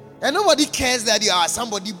 And nobody cares that you are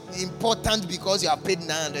somebody important because you have paid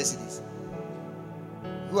 900 cedis.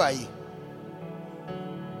 Who are you?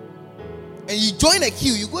 And you join a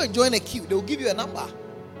queue. You go and join a queue. They will give you a number.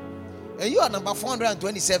 And you are number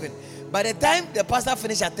 427. By the time the pastor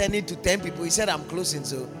finished attending to 10 people, he said, I'm closing.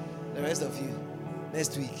 So the rest of you,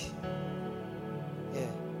 next week. Yeah.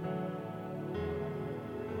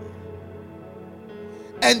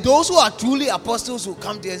 And those who are truly apostles will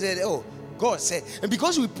come to you and say, oh, God said. And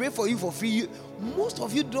because we pray for you for free, most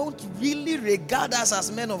of you don't really regard us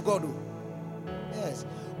as men of God. Yes.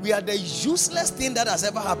 We are the useless thing that has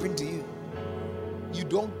ever happened to you. You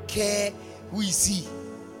don't care who you see.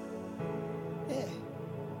 Yeah.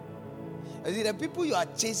 I see the people you are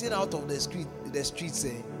chasing out of the streets.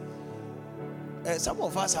 Some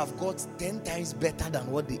of us have got 10 times better than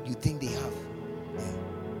what you think they have.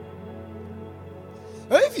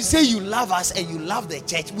 Yeah. If you say you love us and you love the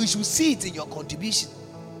church, we should see it in your contribution.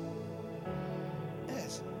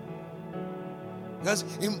 Yes. Because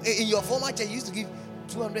in your former church, you used to give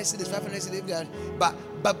 200 cedis, 500 cedis,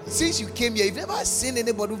 but since you came here, you've never seen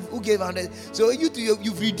anybody who gave 100. So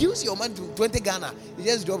you've reduced your money to 20 Ghana. You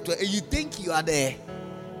just dropped to, and you think you are the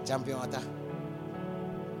champion water.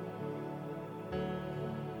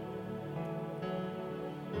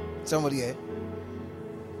 Somebody here.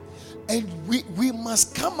 And we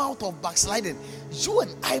must come out of backsliding. You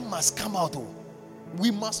and I must come out of. We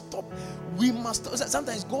must stop. We must stop.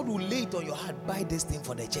 Sometimes God will lay it on your heart. Buy this thing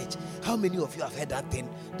for the church. How many of you have heard that thing,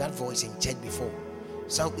 that voice in church before?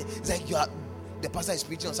 So it's like the pastor is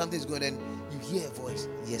preaching or something is going on, and you hear a voice.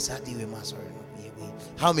 Yes, I do.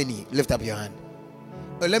 How many? Lift up your hand.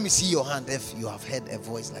 But let me see your hand if you have heard a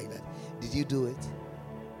voice like that. Did you do it?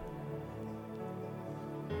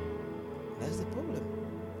 That's the problem.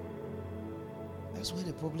 That's where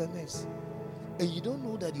the problem is. And you don't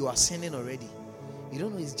know that you are sinning already. You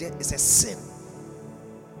don't know it's a sin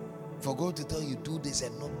for God to tell you do this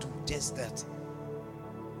and not do just that.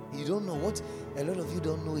 You don't know. What a lot of you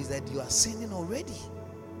don't know is that you are sinning already.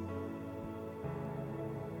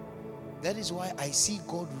 That is why I see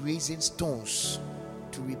God raising stones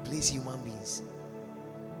to replace human beings.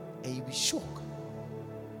 And you'll be shocked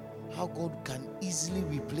how God can easily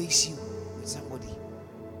replace you with somebody.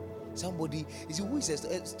 Somebody, you see, who is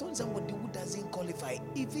a stone? Somebody who doesn't qualify.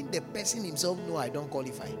 Even the person himself know I don't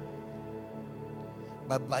qualify.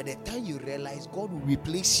 But by the time you realize, God will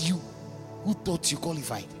replace you who thought you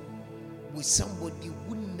qualified with somebody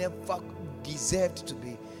who never deserved to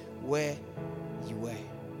be where you were.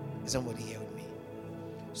 Somebody here with me.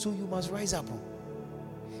 So you must rise up.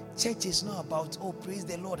 Church is not about, oh, praise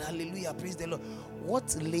the Lord, hallelujah, praise the Lord.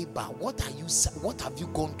 What labor? What have you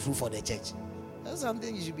gone through for the church? That's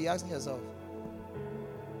something you should be asking yourself.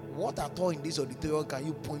 What at all in this auditorium can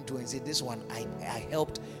you point to and say, this one, I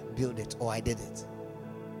helped build it, or I did it?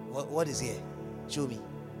 What is here? Show me.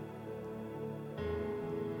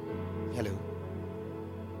 Hello.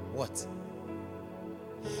 What?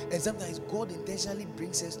 And sometimes God intentionally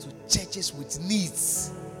brings us to churches with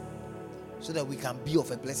needs so that we can be of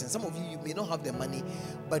a blessing. Some of you may not have the money,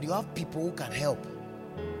 but you have people who can help.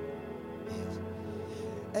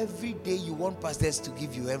 Every day you want pastors to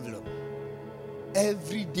give you envelope.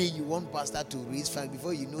 Every day you want pastor to raise funds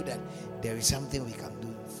before you know that there is something we can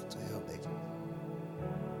do to help them.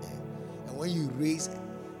 And when you raise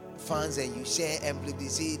funds and you share envelope, they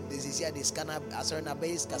say this is here, this kind of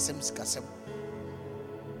base kasem.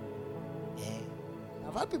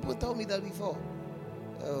 I've had people tell me that before.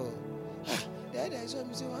 Oh, Then I saw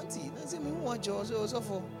him say, Auntie, I said, me want you also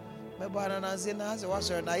for my banana. I said, I was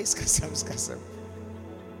her nice kasem.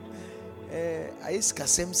 I is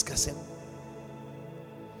kasem.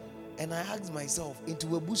 And I asked myself,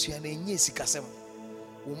 into a bush and a yes kasem.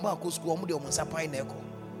 Umako school, Mudio Monsapa in Echo.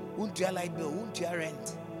 Won't you light bill? Won't you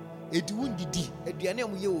rent? It won't be a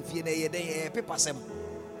dianum you of a paper sem.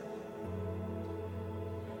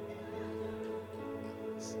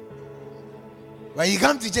 When you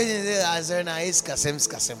come to change it, I say, "Na is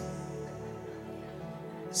kasem."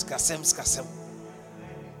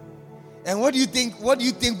 And what do you think? What do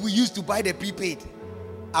you think we used to buy the prepaid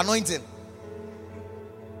anointing?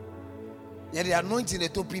 Yeah, the anointing they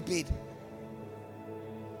took prepaid.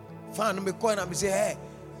 Fan me coin and say, "Hey,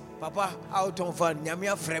 Papa, out on fan,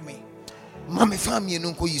 nyamia frame me. Mama family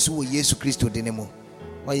no ko yisu wo Yesu Kristo denemo.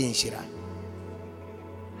 Why in shira?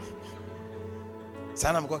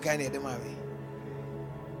 Sana mko kani edema we."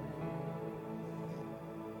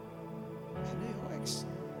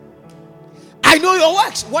 I know your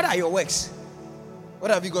works. What are your works?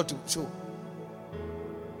 What have you got to show?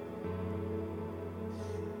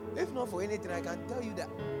 If not for anything, I can tell you that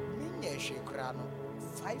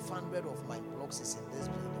 500 of my blocks is in this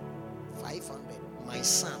building. 500. My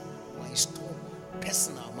son, my store,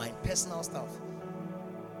 my personal stuff.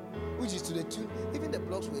 Which is to the tune, even the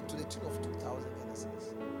blocks were to the tune of 2,000.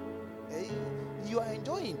 You are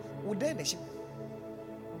enjoying.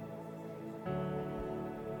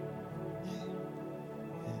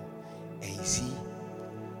 And you see,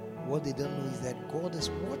 what they don't know is that God is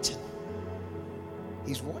watching.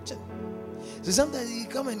 He's watching. So sometimes you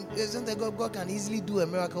come and sometimes God can easily do a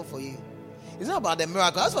miracle for you. It's not about the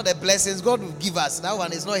miracle. As for the blessings God will give us, that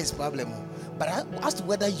one is not his problem. But as to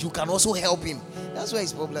whether you can also help him, that's where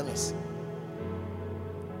his problem is.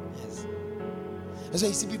 Yes. And so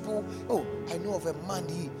you see people, I know of a man,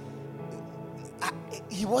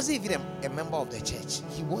 he wasn't even a member of the church.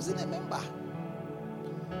 He wasn't a member.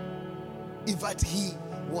 In fact, he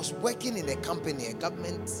was working in a company, a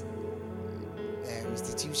government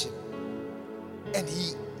institution, and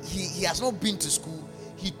he has not been to school.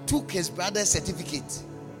 He took his brother's certificate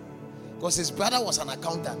because his brother was an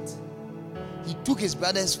accountant. He took his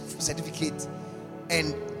brother's certificate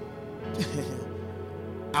and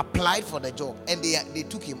applied for the job, and they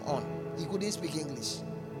took him on. He couldn't speak English,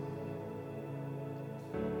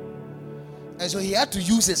 and so he had to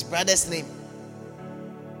use his brother's name.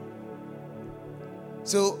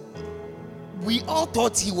 So we all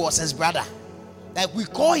thought he was his brother. Like we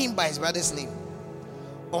call him by his brother's name.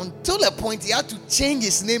 Until a point he had to change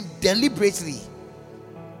his name deliberately.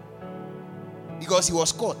 Because he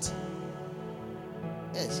was caught.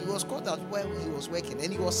 Yes, he was caught at where he was working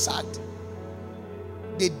and he was sacked.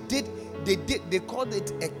 They called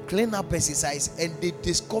it a cleanup exercise, and they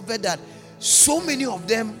discovered that so many of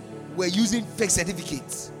them were using fake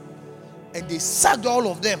certificates. And they sacked all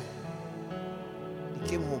of them.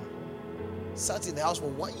 Came home, sat in the house for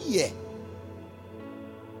 1 year,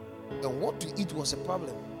 and what to eat was a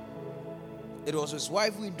problem. It was his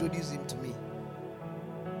wife who introduced him to me.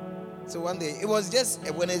 So one day, it was just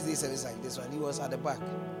a Wednesday service like this one. He was at the back.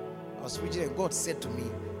 I was preaching, and God said to me,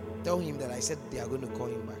 "Tell him that I said they are going to call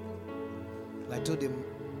him back." And I told him,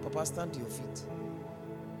 "Papa, stand to your feet.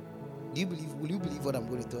 Will you believe what I'm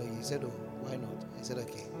going to tell you?" He said, "Oh, why not?" I said,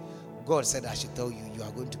 "Okay. God said I should tell you, you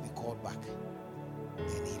are going to be called back."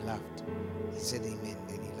 And he laughed. He said amen.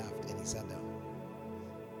 Then he laughed and he sat down.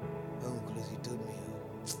 When we closed, he told me,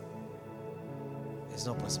 it's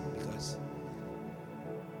not possible, because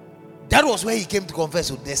that was where he came to confess.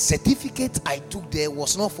 So the certificate I took there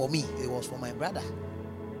was not for me. It was for my brother.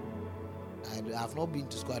 I have not been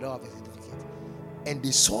to school. I don't have a certificate. And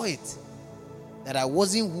they saw it, that I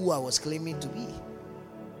wasn't who I was claiming to be.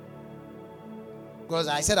 Because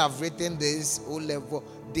I said I've written this O level.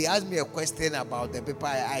 They asked me a question about the paper.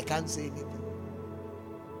 I can't say anything.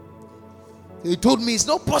 He told me it's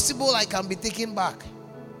not possible I can be taken back.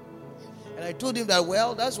 And I told him that,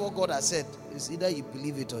 well, that's what God has said. It's either you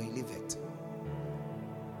believe it or you leave it.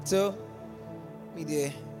 So,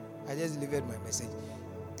 I just delivered my message.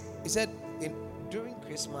 He said during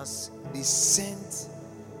Christmas, they sent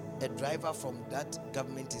a driver from that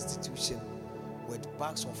government institution with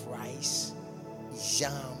bags of rice,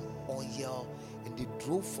 jam, oil, and they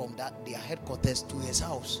drove from their headquarters to his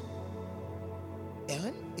house.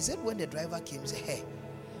 And he said when the driver came, he said, "Hey,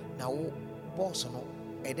 now boss, no,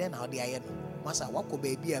 and then how they are, Masa, what could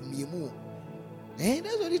be a miemu?" And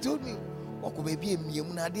that's what he told me. What could be a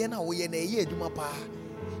miemu? Na dia na oye na ye adwuma pa.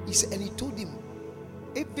 He said, and he told him,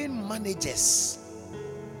 even managers,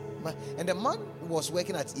 and the man was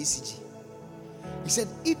working at ECG. He said,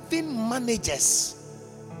 even managers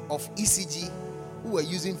of ECG who were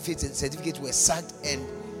using faith certificates were sacked, and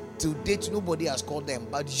to date nobody has called them.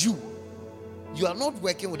 But you are not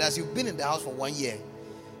working with us. You've been in the house for 1 year,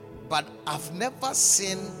 but I've never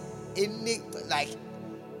seen any, like,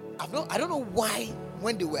 I don't know why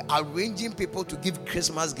when they were arranging people to give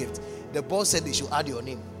Christmas gifts, the boss said they should add your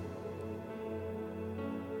name.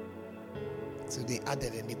 So they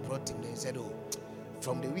added and they brought him. They said, oh,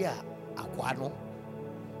 from the way Aquano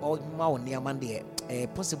or Maoniamande,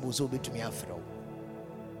 possible so be to me after.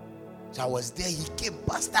 So I was there. He came,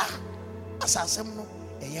 Pastor. Asasem no,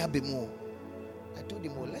 I told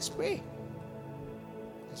him, oh, let's pray.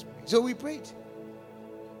 Let's pray. So we prayed.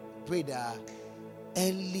 Prayed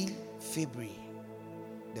early February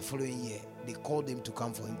the following year. They called him to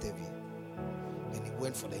come for interview. And he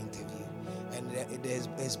went for the interview. And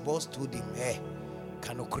his boss told him, hey,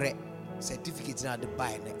 can't certificates now the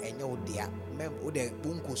buy and you dear. Remember the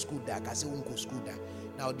unko school that I say unko school that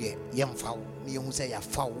now the young foul, me who say a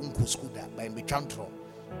foul unko school that by me chantro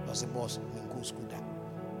was the boss unko school that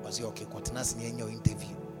was he okay, Quatinas in your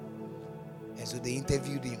interview. And so they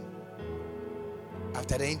interviewed him.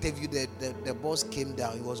 After the interview, the boss came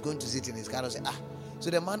down. He was going to sit in his car and say, so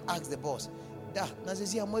the man asked the boss, now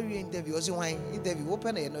says, I'm going to interview. I said, why interview?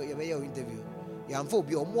 Open it, your interview. I'm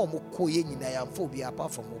phobia or more I am phobia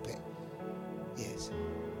apart from open. Yes.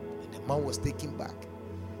 And the man was taken back.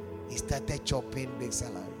 He started chopping big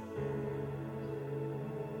salary.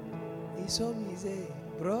 He saw me, he said,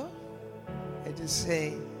 bro, I just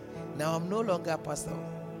say, now I'm no longer pastor.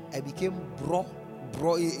 I became bro,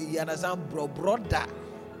 you understand, brother.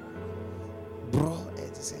 Bro, I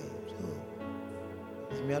just say,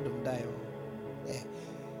 so, me don't die. Yeah.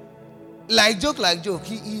 Like joke,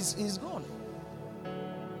 he's gone.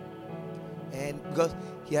 And because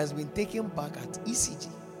he has been taken back at ECG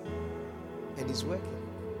and he's working,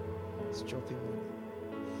 he's dropping money.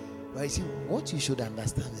 But you see, what you should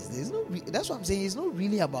understand is that's what I'm saying. It's not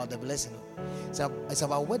really about the blessing. It's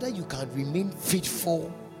about whether you can remain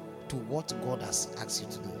faithful to what God has asked you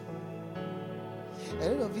to do. A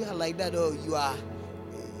lot of you are like that.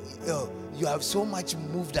 Oh, you have so much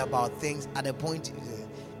moved about things at a point.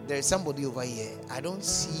 There is somebody over here. I don't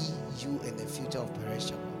see you in the future of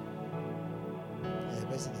Peresha. The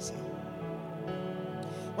person is here.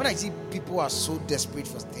 When I see people are so desperate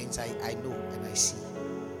for things, I know and I see.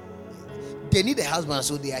 They need a husband,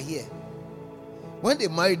 so they are here. When they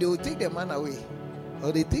marry, they will take the man away,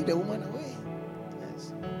 or they take the woman away.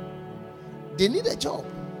 Yes. They need a job.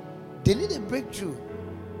 They need a breakthrough.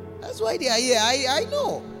 That's why they are here. I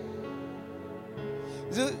know.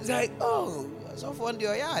 So it's like, oh, so fun the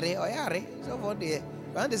oyare. So fun the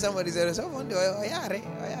when somebody says so fun the oyare.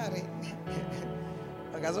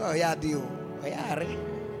 Because oyade oyare.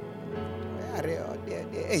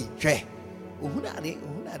 Hey, tre. Uhunade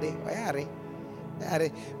oyare.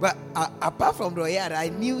 But apart from the oyare, I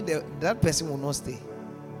knew that person will not stay.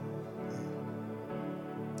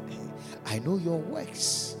 I know your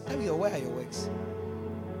works. Where are your works?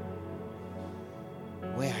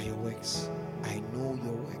 Where are your works? I know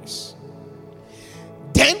your works.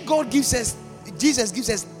 Then Jesus gives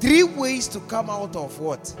us 3 ways to come out of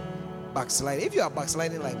what? Backsliding. If you are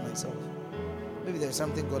backsliding like myself, maybe there's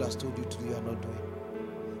something God has told you to do you are not doing.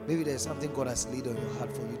 Maybe there's something God has laid on your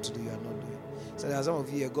heart for you to do you are not doing. So there are some of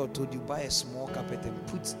you here, God told you, buy a small carpet and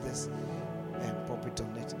put this puppet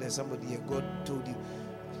on it. There's somebody here, God told you,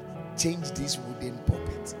 change this wooden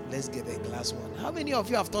puppet. Let's get a glass one. How many of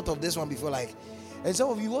you have thought of this one before? And some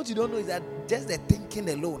of you, what you don't know is that just the thinking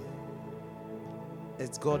alone,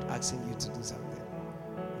 it's God asking you to do something.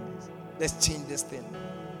 Let's change this thing.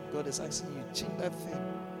 God is asking you, change that thing.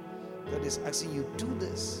 God is asking you, do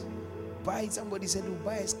this. Somebody said, we'll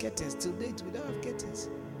buy us curtains. Till date, we don't have curtains.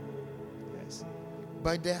 Yes.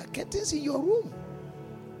 But there are curtains in your room.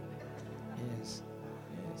 Yes.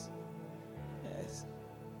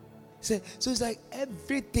 So it's like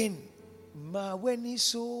everything.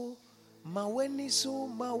 Maweniso,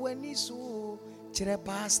 chere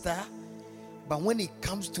pastor. But when it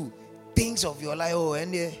comes to things of your life,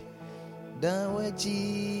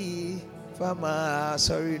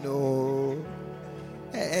 sorry, no.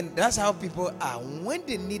 And that's how people are. When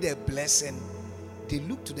they need a blessing, they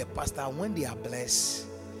look to the pastor. When they are blessed,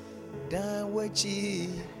 and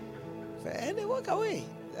they walk away.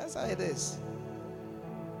 That's how it is.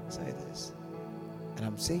 And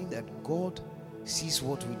I'm saying that God sees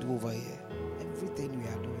what we do over here. Everything we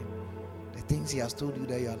are doing. The things He has told you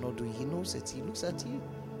that you are not doing, He knows it. He looks at you.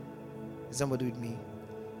 Is somebody with me?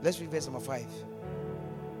 Let's read verse number 5.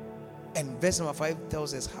 And verse number 5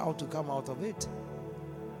 tells us how to come out of it.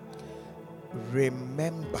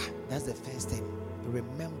 Remember. That's the first thing.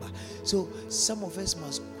 Remember. So some of us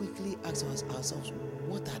must quickly ask ourselves,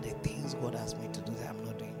 what are the things God has me to do that I'm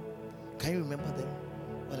not doing? Can you remember them?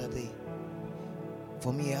 What are they?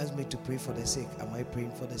 For me, He asked me to pray for the sick. Am I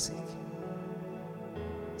praying for the sick?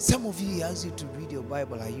 Some of you, He asks you to read your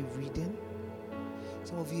Bible. Are you reading?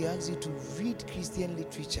 Some of you, He asks you to read Christian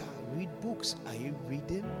literature, read books. Are you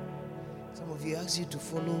reading? Some of you, He asks you to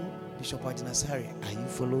follow Bishop Ajinasari. Are you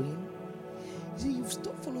following? You see, you've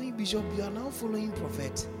stopped following Bishop. You are now following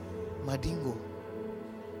Prophet Madingo.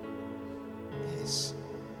 Yes.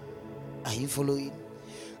 Are you following?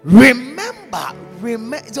 Remember.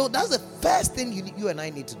 So that's the first thing you and I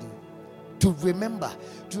need to do. To remember.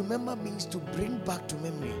 To remember means to bring back to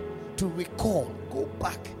memory. To recall. Go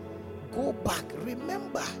back.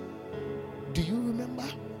 Remember. Do you remember?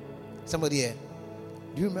 Somebody here.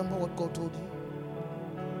 Do you remember what God told you?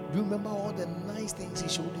 Do you remember all the nice things He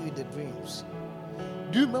showed you in the dreams?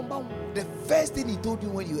 Do you remember the first thing He told you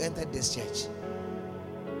when you entered this church?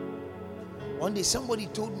 One day somebody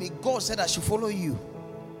told me, God said I should follow you.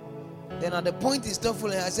 Then at the point He stopped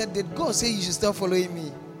following, I said, did God say you should stop following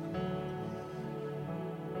me?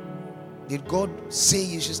 Did God say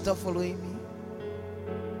you should stop following me?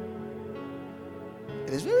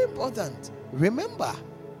 It is very important. Remember.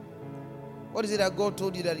 What is it that God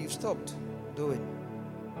told you that you've stopped doing?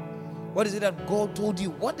 What is it that God told you?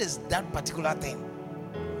 What is that particular thing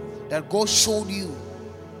that God showed you?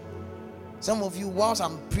 Some of you, whilst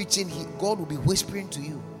I'm preaching, God will be whispering to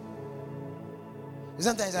you.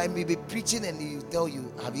 Sometimes I may be preaching and He will tell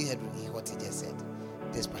you, have you heard what He just said?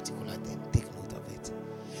 This particular thing, take note of it.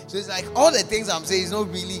 So it's like all the things I'm saying is not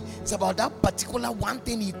really, it's about that particular one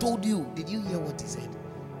thing He told you. Did you hear what He said?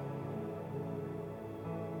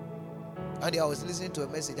 And I was listening to a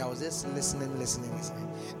message. I was just listening.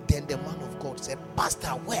 Then the man of God said, Pastor,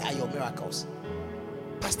 where are your miracles?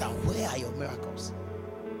 Pastor, where are your miracles?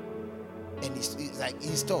 And he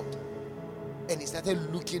stopped. And he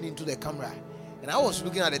started looking into the camera. And I was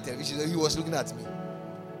looking at the television. So he was looking at me.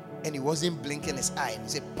 And he wasn't blinking his eye. And he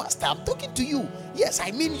said, Pastor, I'm talking to you. Yes, I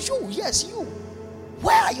mean you. Yes, you.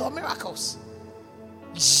 Where are your miracles?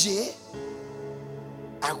 Yeah.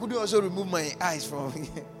 I couldn't also remove my eyes from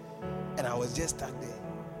and I was just stuck there.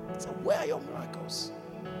 I said, where are your miracles?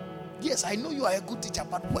 Yes, I know you are a good teacher,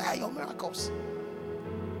 but where are your miracles?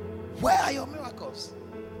 Where are your miracles?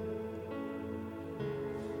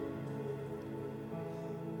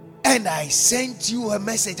 And I sent you a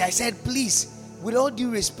message. I said, please, with all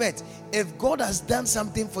due respect, if God has done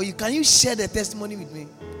something for you, can you share the testimony with me?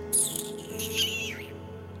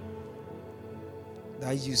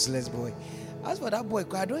 That useless boy. As for that boy,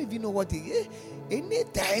 I don't even know what he.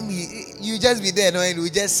 Anytime you just be there, and we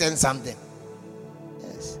just send something.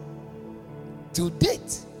 Yes. To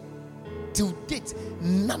date,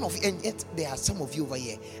 none of you, and yet there are some of you over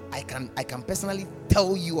here. I can personally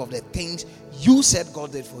tell you of the things you said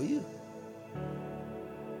God did for you.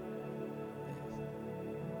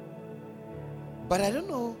 But I don't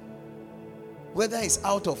know whether it's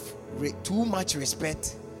out of too much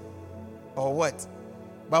respect or what.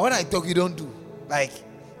 But when I talk, you don't do. Like,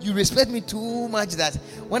 you respect me too much that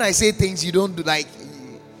when I say things, you don't do. Like,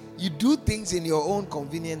 you do things in your own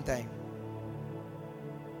convenient time.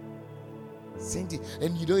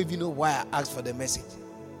 And you don't even know why I asked for the message.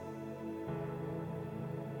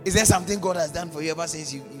 Is there something God has done for you ever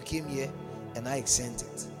since you came here and I sent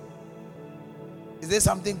it? Is there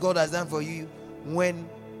something God has done for you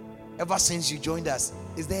ever since you joined us?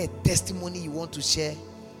 Is there a testimony you want to share?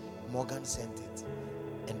 Morgan sent it.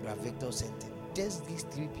 And Brother Victor sent it. Just these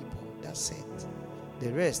three people. That's it.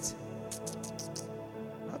 The rest,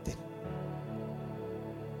 nothing.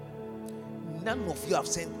 None of you have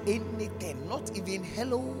sent anything. Not even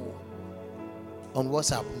hello on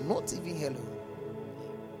WhatsApp. Not even hello.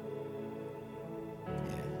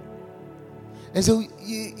 Yeah. And so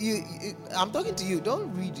I'm talking to you.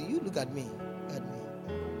 Don't read. You look at me.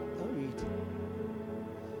 Don't read.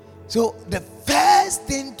 So the first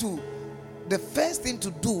thing to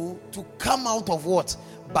do to come out of what?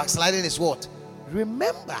 Backsliding is what?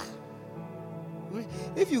 Remember.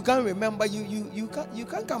 If you can't remember, you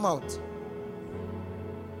can't come out.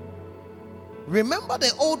 Remember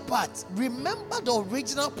the old part. Remember the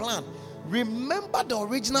original plan. Remember the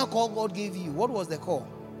original call God gave you. What was the call?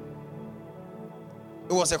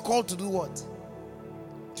 It was a call to do what?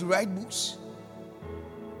 To write books?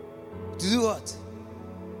 To do what?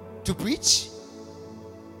 To preach?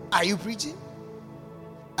 Are you preaching?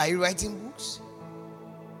 Are you writing books?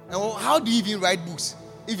 And how do you even write books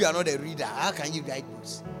if you are not a reader? How can you write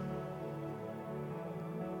books?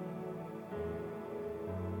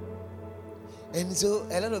 And so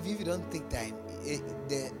a lot of you, if you don't take time,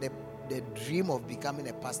 the dream of becoming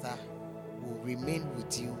a pastor will remain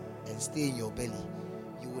with you and stay in your belly.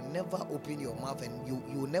 You will never open your mouth, and you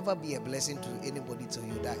will never be a blessing to anybody till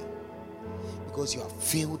you die, because you have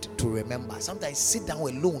failed to remember. Sometimes sit down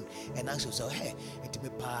alone and ask yourself, hey, it me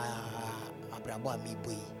pa abrabo ami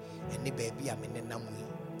boy, and the baby am in the namui.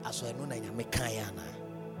 Aso eno na nyame kan ya na.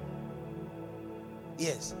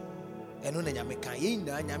 Yes. Eno na nyame kan ye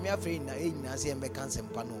na nyame afre na e nyina se embe kan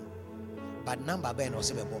sempa no. But number be no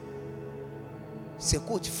se bebo. Se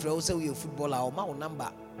coach frɛ wo sɛ we footballer o ma wo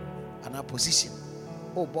number ana position.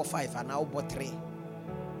 O bo 5 ana o bo 3.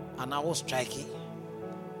 Ana o strike.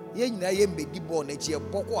 Ye nyina ye mbedi ball na chi e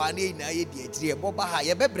boko ana ye nyina ye di atire e bo ba ha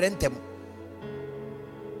ye be brentem.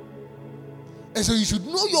 And so you should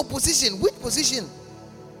know your position. Which position?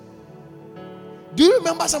 Do you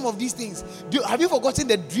remember some of these things? Have you forgotten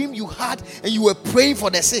the dream you had and you were praying for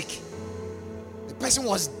the sick? The person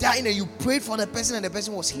was dying and you prayed for the person and the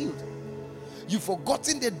person was healed. You've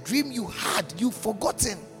forgotten the dream you had. You've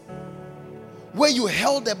forgotten where you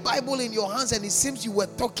held the Bible in your hands and it seems you were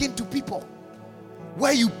talking to people.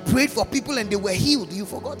 Where you prayed for people and they were healed. You've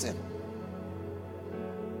forgotten.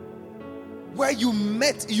 Where you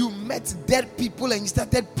met dead people and you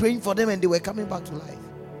started praying for them and they were coming back to life.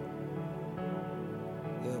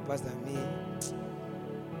 Pastor, me,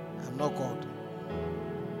 I'm not God.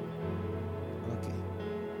 Okay.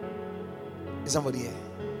 Is somebody here?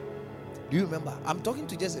 Do you remember? I'm talking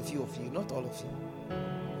to just a few of you, not all of you.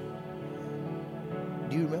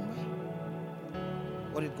 Do you remember?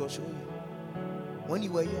 What did God show you? When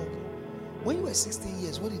you were young, when you were 16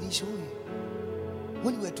 years, what did He show you?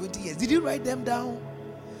 When you were 20 years, did you write them down?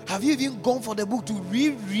 Have you even gone for the book to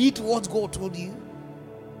reread what God told you?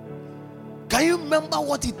 Can you remember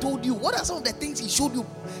what He told you? What are some of the things He showed you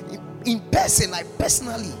in person, like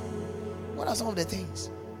personally? What are some of the things?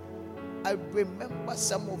 I remember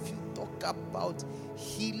some of you talk about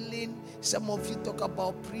healing. Some of you talk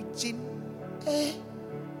about preaching.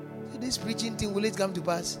 So this preaching thing, will it come to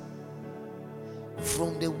pass?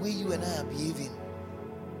 From the way you and I are behaving.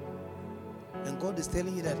 And God is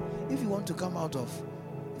telling you that if you want to come out of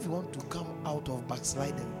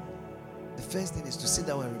backsliding, the first thing is to sit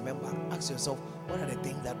down and remember. Ask yourself, what are the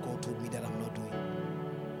things that God told me that I'm not doing?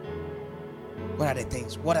 What are the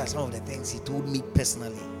things? What are some of the things He told me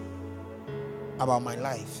personally about my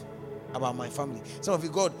life, about my family? Some of you,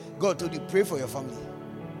 God told you, pray for your family.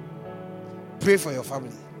 Pray for your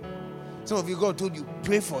family. Some of you, God told you,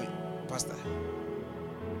 pray for your pastor.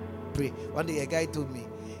 Pray. One day a guy told me,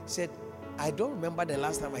 he said, I don't remember the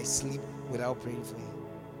last time I sleep without praying for you.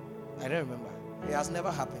 I don't remember. It has never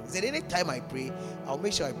happened. He said, anytime I pray, I'll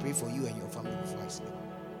make sure I pray for you and your family before I sleep.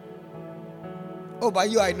 Oh, by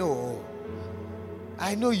you, I know.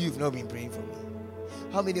 I know you've not been praying for me.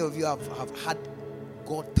 How many of you have had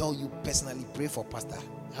God tell you personally, pray for pastor?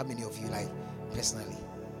 How many of you, like, personally?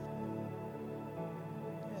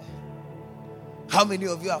 How many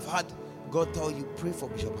of you have had God tell you, pray for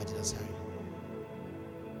Bishop Ajinasari?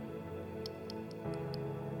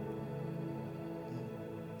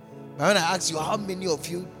 When I ask you, how many of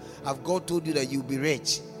you have God told you that you'll be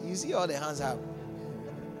rich? You see all the hands up.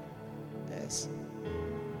 Yes.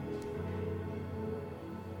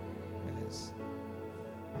 Yes.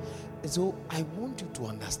 And so I want you to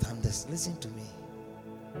understand this. Listen to me.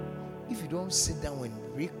 If you don't sit down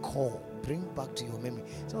and recall, bring back to your memory.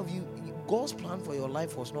 Some of you, God's plan for your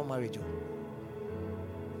life was not marriage.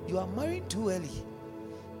 You are married too early.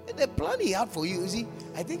 And the plan He had for you, see,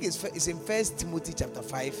 I think it's in 1 Timothy chapter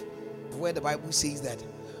 5. Where the Bible says that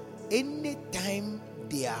anytime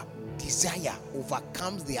their desire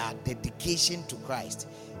overcomes their dedication to Christ,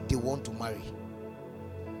 they want to marry.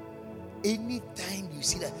 Anytime you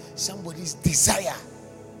see that somebody's desire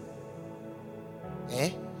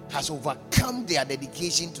has overcome their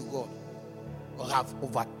dedication to God, or have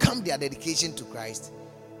overcome their dedication to Christ,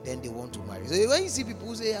 then they want to marry. So when you see people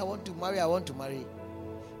who say, I want to marry,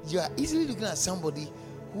 you are easily looking at somebody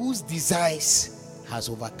whose desires has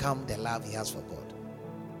overcome the love he has for God.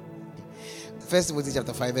 1 Timothy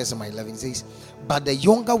chapter 5 verse 11 says, but the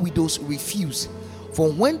younger widows refused, for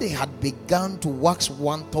when they had begun to wax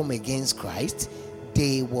wanton against Christ,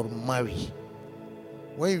 they would marry.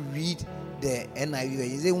 When you read the NIV,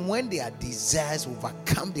 you say when their desires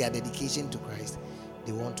overcome their dedication to Christ,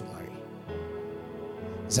 they want to marry.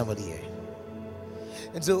 Somebody here.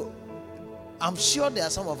 And so I'm sure there are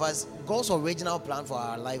some of us, God's original plan for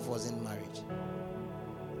our life wasn't marriage.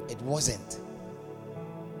 It wasn't.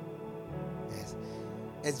 Yes.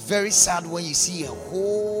 It's very sad when you see a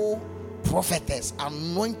whole prophetess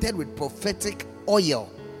anointed with prophetic oil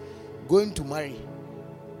going to marry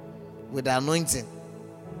with the anointing.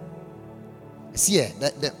 It's here.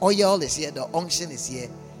 The oil is here. The unction is here.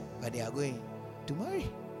 But they are going to marry.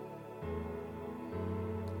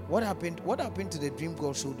 What happened? What happened to the dream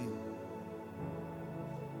God showed you?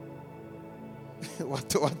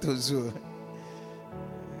 What was you?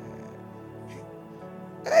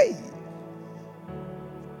 Hey!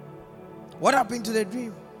 What happened to the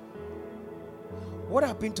dream? What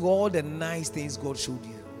happened to all the nice things God showed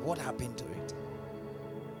you? What happened to it?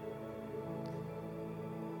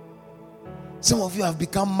 Some of you have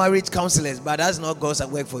become marriage counselors, but that's not God's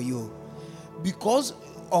work for you. Because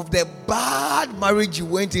of the bad marriage you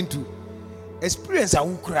went into, experience a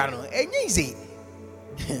wukrano, and easy.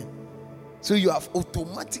 So you have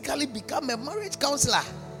automatically become a marriage counselor.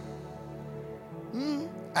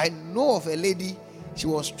 I know of a lady, she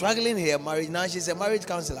was struggling in her marriage, now she's a marriage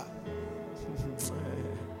counselor.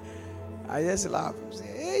 I just laugh. Say,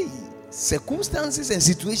 hey, circumstances and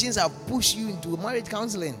situations have pushed you into marriage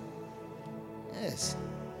counseling. Yes.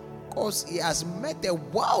 Because he has met a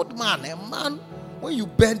wild man. A man, when you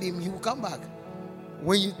bend him, he will come back.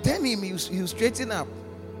 When you turn him, he will straighten up.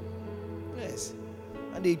 Yes.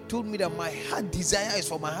 And they told me that my heart desire is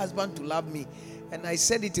for my husband to love me. And I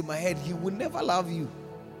said it in my head, he will never love you.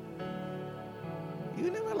 He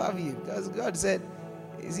will never love you. Because God said,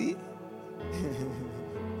 is he?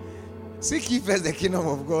 Seek ye first the kingdom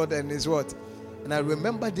of God and his what? And I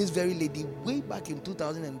remember this very lady way back in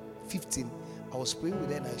 2015. I was praying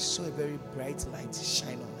with her and I saw a very bright light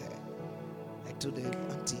shine on her. I told her,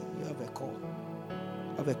 Auntie, you have a call.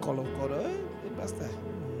 You have a call of God. Oh, hey, Pastor.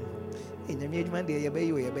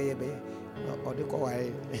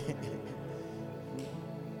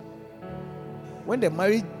 When the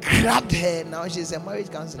marriage grabbed her, now she's a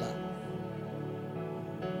marriage counselor.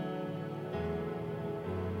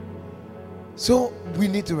 So we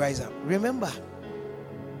need to rise up. Remember,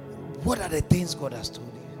 what are the things God has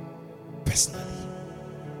told you personally?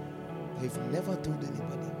 If you never told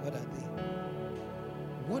anybody, what are they?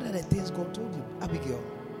 What are the things God told you? Abigail,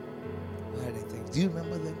 what are the things? Do you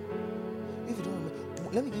remember them? If you don't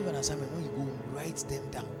remember, let me give you an assignment. When you go, write them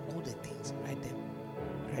down. All the things, write them.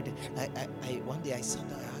 Write them. One day I sat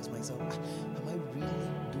down and I asked myself, am I really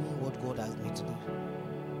doing what God has me to do?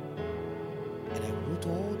 And I wrote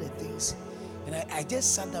all the things. And I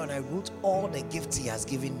just sat down and I wrote all the gifts he has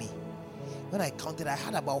given me. When I counted, I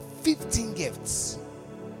had about 15 gifts.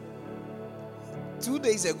 2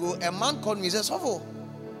 days ago, a man called me and said, Sofo,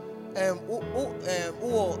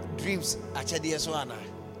 dreams.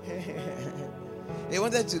 They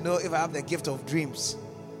wanted to know if I have the gift of dreams.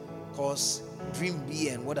 Because dream be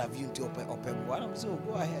and what have you to open. I'm so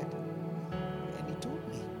go ahead. And he told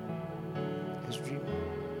me his dream.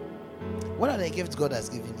 What are the gifts God has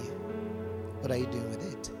given you? What are you doing with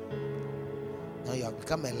it? Now you have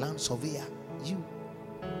become a land surveyor. You,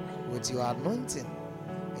 with your anointing.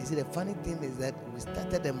 You see, the funny thing is that we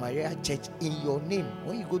started the Maria Church in your name.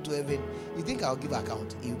 When you go to heaven, you think I'll give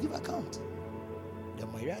account. You give account. The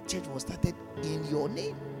Maria Church was started in your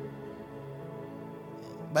name.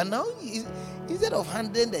 But now, instead of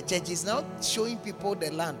handling the church, it's now showing people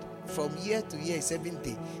the land from year to year,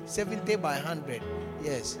 70 by 100.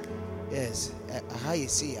 Yes. How you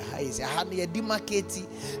see?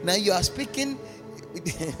 Now you are speaking.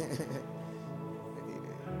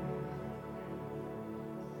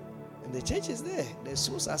 And the church is there. The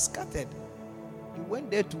souls are scattered. You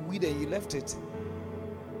went there to weed and you left it.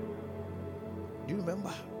 Do you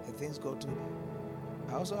remember the things God told you?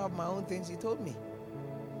 I also have my own things he told me.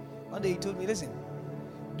 One day he told me, listen,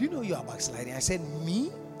 do you know you are backsliding? I said,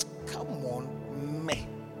 me? Come on, me.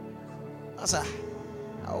 I said, he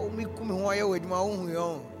said, oh, you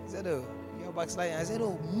are backsliding. I said,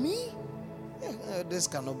 oh, me? Yeah, this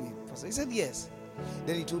cannot be possible. He said, yes.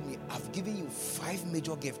 Then he told me, I've given you 5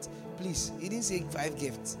 major gifts. Please, he didn't say 5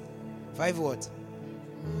 gifts. 5 what?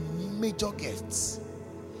 Major gifts.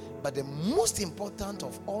 But the most important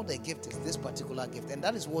of all the gifts is this particular gift. And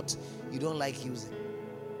that is what you don't like using.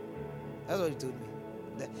 That's what he told me.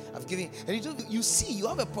 I've given, and he told me, you see, you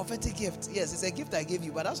have a prophetic gift. Yes, it's a gift I gave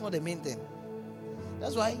you, but that's not the main thing.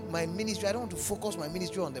 That's why my ministry, I don't want to focus my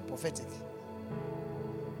ministry on the prophetic.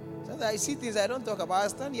 Sometimes I see things I don't talk about. I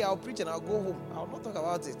stand here, I'll preach and I'll go home. I'll not talk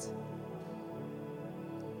about it.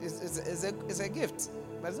 It's a gift,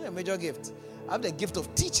 but it's not a major gift. I have the gift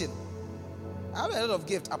of teaching. I have a lot of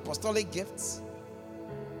gifts, apostolic gifts.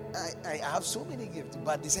 I have so many gifts,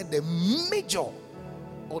 but they said the major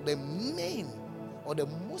or the main or the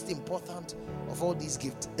most important of all these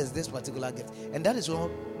gifts is this particular gift. And that is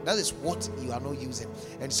what you are not using.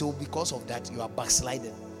 And so because of that, you are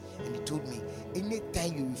backsliding. And he told me,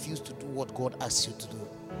 anytime you refuse to do what God asks you to do,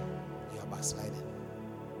 you are backsliding.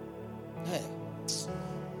 Hey.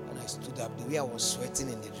 And I stood up, the way I was sweating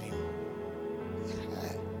in the dream.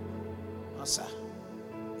 Hey. No, sir.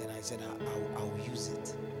 Then I said, I'll use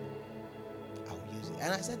it. I'll use it.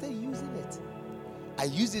 And I started using it. I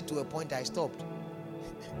used it to a point I stopped.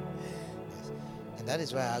 Yes. And that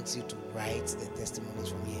is why I asked you to write the testimonies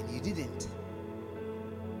for me, and you didn't.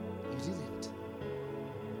 You didn't.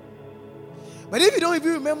 But if you don't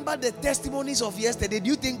even remember the testimonies of yesterday, do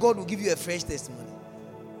you think God will give you a fresh testimony?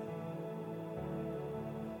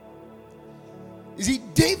 You see,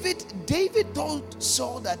 David told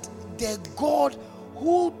Saul that the God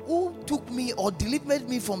who took me or delivered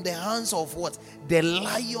me from the hands of what? The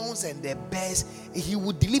lions and the bears, he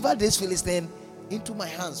would deliver this Philistine into my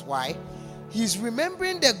hands. Why? He's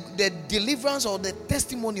remembering the deliverance or the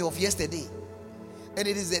testimony of yesterday. And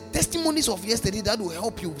it is the testimonies of yesterday that will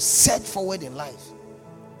help you set forward in life.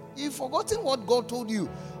 You've forgotten what God told you.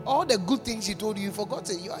 All the good things he told you, you've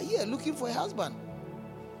forgotten. You are here looking for a husband.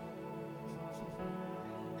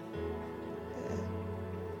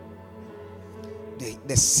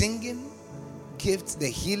 The singing gift, the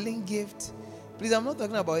healing gift. Please, I'm not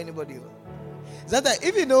talking about anybody. That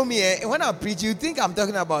if you know me, when I preach, you think I'm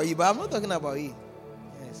talking about you, but I'm not talking about you.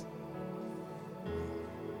 Yes.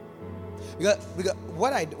 Because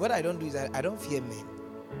what I don't do is I don't fear men.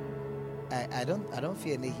 I don't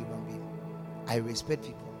fear any human being. I respect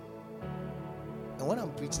people. And when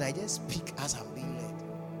I'm preaching, I just speak as I'm being led.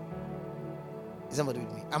 Is somebody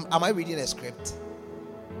with me? Am I reading a script?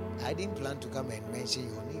 I didn't plan to come and mention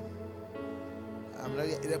your name. I'm not,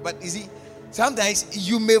 but you see, sometimes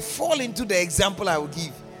you may fall into the example I will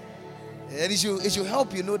give. And it should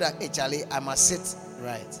help you know that, hey, Charlie, I must sit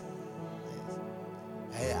right.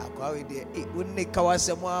 No.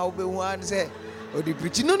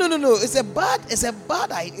 It's a bad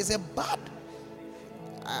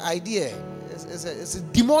idea. It's a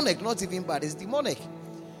demonic, not even bad. It's demonic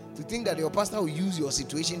to think that your pastor will use your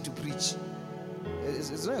situation to preach.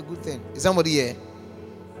 It's not a good thing. Is somebody here?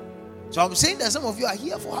 So I'm saying that some of you are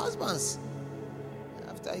here for husbands.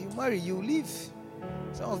 After you marry, you leave.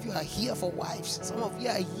 Some of you are here for wives. Some of you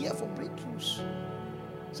are here for breakthroughs.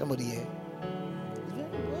 Somebody here? It's very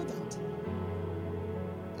important.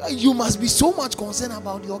 You must be so much concerned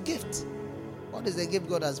about your gift. What is the gift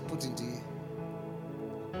God has put into you?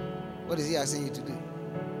 What is he asking you to do?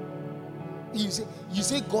 You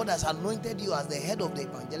say God has anointed you as the head of the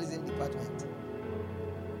evangelism department.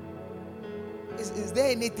 Is there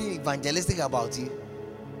anything evangelistic about you?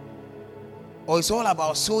 Or it's all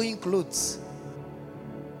about sewing clothes?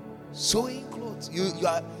 Sewing clothes. You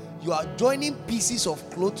are joining pieces of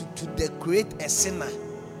cloth to decorate a sinner.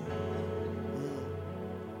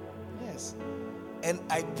 Yes. And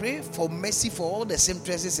I pray for mercy for all the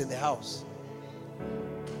seamstresses in the house.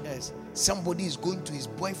 Yes. Somebody is going to his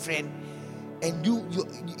boyfriend, and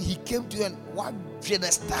he came to you and what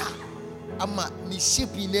the star. Ama ni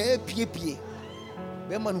shape in a pie.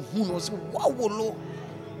 Man who knows what will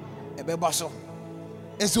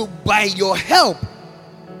and so by your help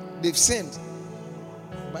they've sinned.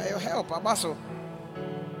 By your help, Abaso.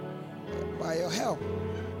 By your help.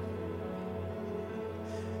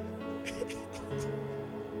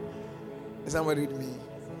 Is somebody with me?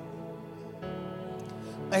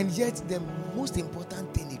 And yet the most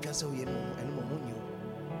important thing you can say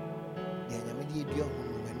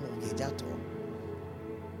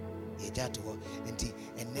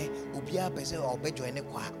and then Ubia Pese or Bejo and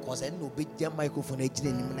cause and no big microphone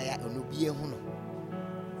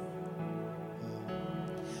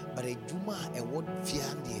but a Juma and what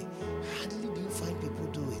Fiande, hardly do you find people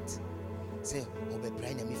do it. Say, Obe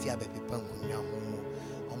Prime, if you have a people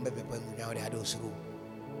on Bebe Penguin, I don't screw.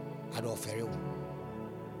 I don't ferry.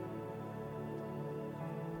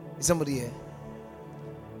 Is somebody here?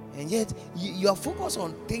 And yet you are focused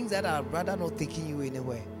on things that are rather not taking you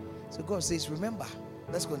anywhere. So God says, remember,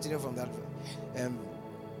 let's continue from that.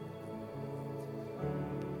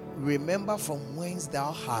 Remember from whence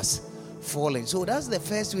thou hast fallen. So that's the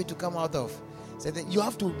first way to come out of. So then you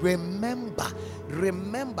have to remember.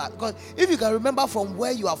 Because if you can remember from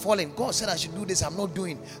where you are fallen, God said I should do this, I'm not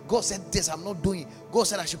doing. God said this, I'm not doing. God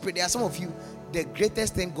said I should pray. There are some of you, the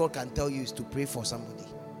greatest thing God can tell you is to pray for somebody.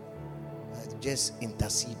 Just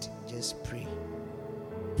intercede. Just pray.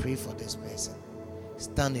 Pray for this person.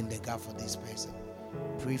 Stand in the gap for this person.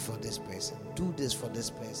 Pray for this person. Do this for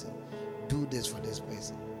this person. Do this for this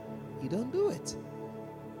person. You don't do it.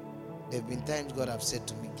 There have been times God have said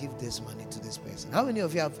to me, give this money to this person. How many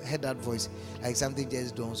of you have heard that voice? Like something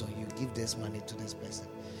just dawns on you. Give this money to this person.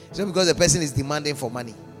 It's not because the person is demanding for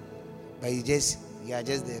money. But you are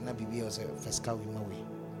just there. Na bibi also first car we my way.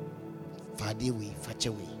 Fadi way, fache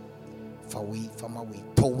way, fa way, fama way,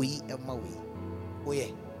 to way, emma way. Oh yeah.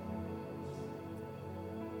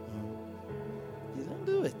 You don't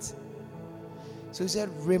do it. So he said,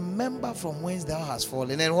 remember from whence thou hast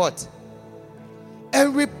fallen, and what?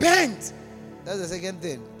 And repent. That's the second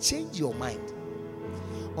thing. Change your mind.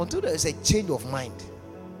 Until there is a change of mind.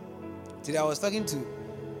 Today I was talking to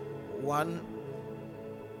one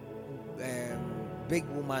big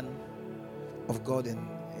woman of God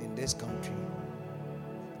in this country.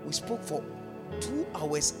 We spoke for 2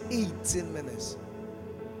 hours 18 minutes.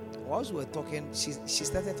 Whilst we were talking, she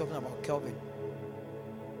started talking about Kelvin.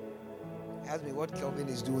 Asked me what Kelvin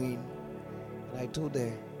is doing, and I told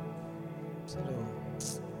her,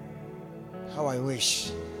 how I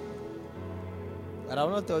wish. But I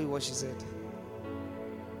will not tell you what she said.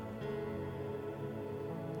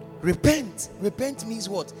 Repent. Repent means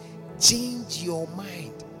what? Change your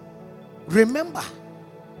mind. Remember.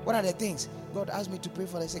 What are the things? God asked me to pray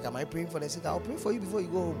for the sick. Am I praying for the sick? I'll pray for you before you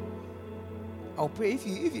go home. I'll pray if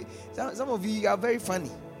you some of you are very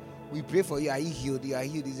funny. We pray for you. Are you healed? You are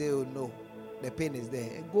healed. You say, oh no, the pain is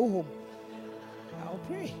there. Go home. I'll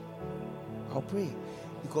pray.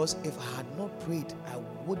 Because if I had not prayed, I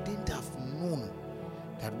wouldn't have known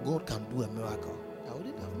that God can do a miracle. I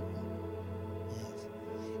wouldn't have known. Yes.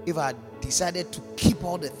 If I had decided to keep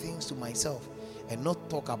all the things to myself and not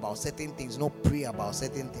talk about certain things, not pray about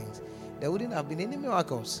certain things, there wouldn't have been any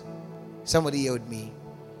miracles. Somebody heard me.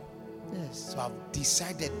 Yes. So I've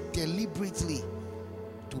decided deliberately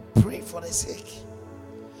to pray for the sick.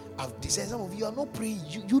 I've decided. Some of you are not praying.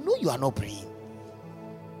 You know you are not praying.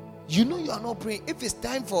 You know you are not praying. If it's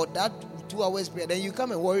time for that 2 hours prayer, then you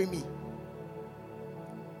come and worry me.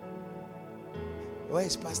 Where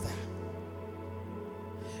is Pastor?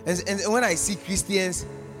 And when I see Christians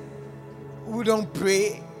who don't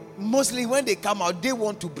pray, mostly when they come out, they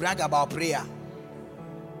want to brag about prayer.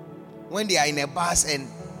 When they are in a bus and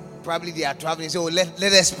probably they are traveling, so let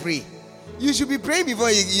us pray. You should be praying before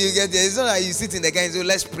you get there. It's not like you sit in the car and say,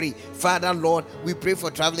 let's pray. Father, Lord, we pray for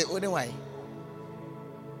traveling. Oh, no, why?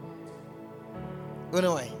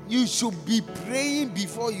 You should be praying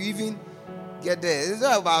before you even get there. It's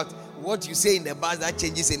not about what you say in the bus that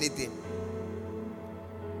changes anything.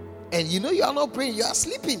 And you know you are not praying, you are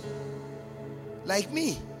sleeping. Like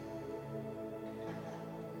me.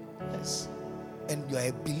 Yes. And you are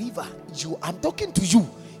a believer. I'm talking to you.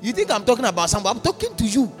 You think I'm talking about somebody? I'm talking to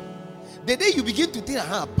you. The day you begin to think,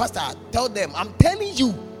 Pastor, tell them, I'm telling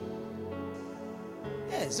you.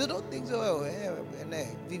 Yeah, so don't think so.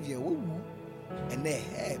 Vivian, and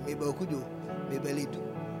maybe I could do, maybe I do,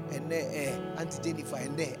 and Auntie Jennifer,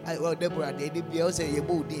 and well, Deborah, they be also a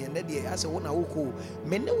body, and then they ask one who call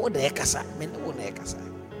men know what the Ekasa, men know what the Ekasa.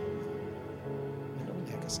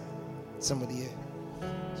 Somebody here.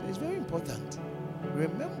 So it's very important.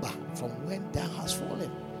 Remember from when thou hast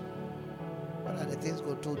fallen. What are the things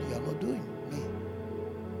God told you are not doing? Me.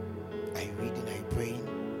 Are you reading? Are you praying?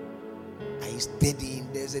 Are you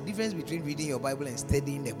studying? There's a difference between reading your Bible and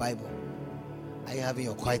studying the Bible. Are you having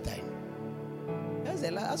your quiet time?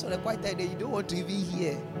 That's what the quiet time that you don't want to even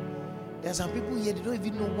hear. There are some people here, they don't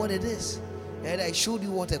even know what it is. And I showed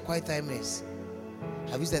you what a quiet time is.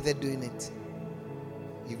 Have you started doing it?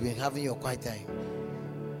 You've been having your quiet time.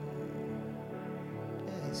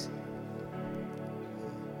 Yes.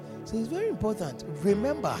 So it's very important.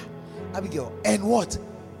 Remember, Abigail, and what?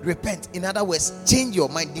 Repent. In other words, change your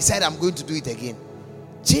mind. Decide I'm going to do it again.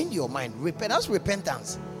 Change your mind. Repent. That's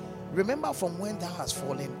repentance. Remember from when thou hast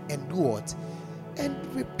fallen and do what? And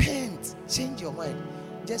repent. Change your mind.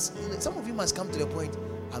 Just some of you must come to the point.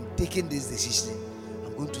 I'm taking this decision.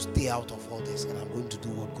 I'm going to stay out of all this and I'm going to do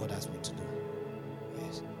what God asked me to do.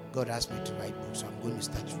 Yes. God asked me to write books, so I'm going to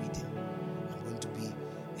start reading. I'm going to be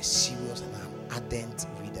a serious and an ardent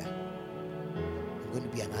reader. I'm going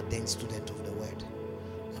to be an ardent student of the word.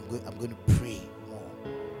 I'm going to pray more.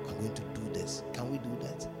 I'm going to do this. Can we do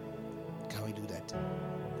that? Can we do that?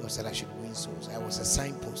 God said I should win souls. I was a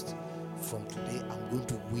signpost. From today, I'm going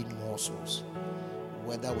to win more souls.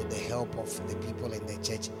 Whether with the help of the people in the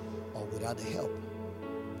church or without the help.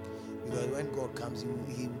 Because when God comes,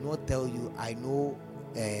 He will not tell you, I know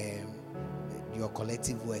your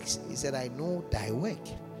collective works. He said, I know thy work.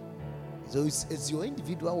 So it's your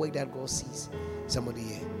individual work that God sees. Somebody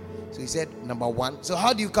here. So He said, number one. So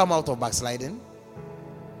how do you come out of backsliding?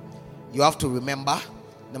 You have to remember.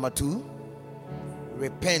 Number two,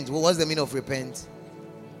 repent. What's the meaning of repent?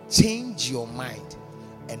 Change your mind.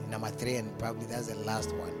 And number three, and probably that's the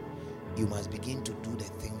last one, you must begin to do the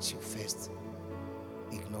things you first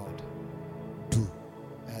ignored. Do.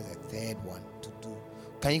 That's the third one to do.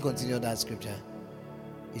 Can you continue that scripture?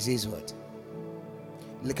 It says what?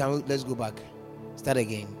 Let's go back. Start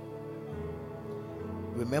again.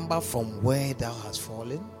 Remember from where thou hast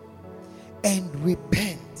fallen and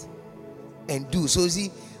repent and do. So you see,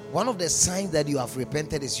 one of the signs that you have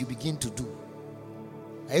repented is you begin to do.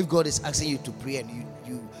 If God is asking you to pray and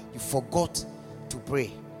you forgot to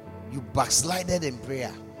pray, you backslided in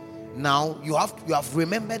prayer. Now you have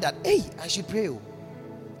remembered that, hey, I should pray.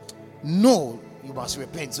 No, you must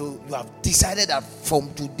repent. So you have decided that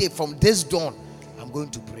from today, from this dawn, I'm going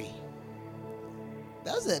to pray.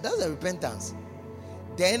 That's a repentance.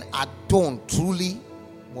 Then at dawn, truly,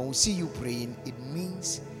 when we see you praying, it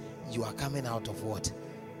means you are coming out of what?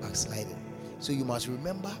 Backsliding. So you must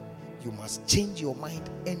remember, you must change your mind,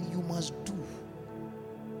 and you must do.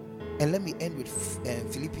 And let me end with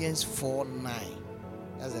Philippians 4:9.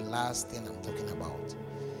 That's the last thing I'm talking about.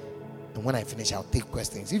 And when I finish, I'll take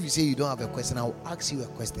questions. If you say you don't have a question, I'll ask you a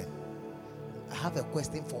question. I have a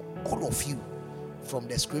question for all of you, from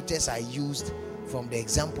the scriptures I used, from the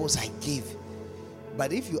examples I gave.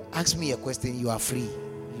 But if you ask me a question, you are free.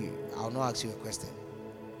 I'll not ask you a question.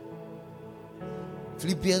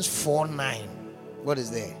 Philippians 4:9. What is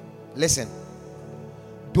there? Listen.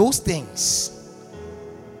 Those things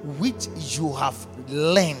which you have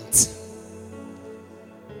learned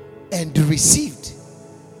and received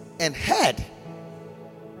and heard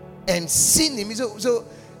and seen in me. So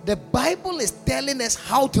the Bible is telling us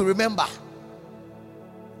how to remember.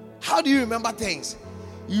 How do you remember things?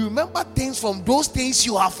 You remember things from those things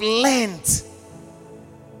you have learned.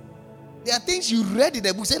 There are things you read in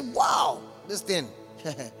the book, said, wow, this thing.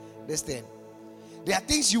 This thing. There are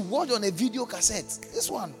things you watch on a video cassette. This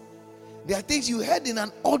one. There are things you heard in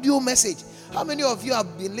an audio message. How many of you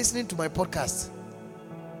have been listening to my podcast?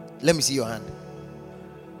 Let me see your hand.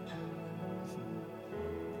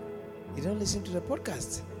 You don't listen to the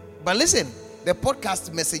podcast. But listen, the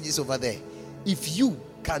podcast message is over there. If you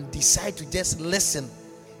can decide to just listen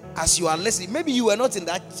as you are listening, maybe you were not in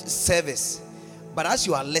that service, but as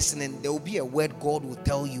you are listening, there will be a word God will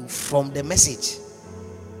tell you from the message.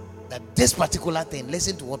 That this particular thing,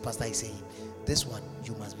 listen to what Pastor is saying. This one,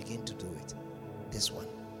 you must begin to do it. This one.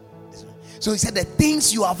 This one. So he said the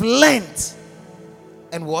things you have learned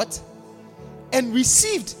and what? And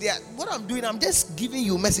received. What I'm doing, I'm just giving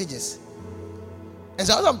you messages. And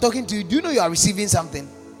so as I'm talking to you, do you know you are receiving something?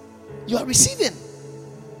 You are receiving.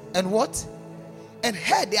 And what? And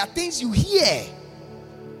heard. There are things you hear.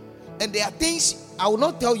 And there are things I will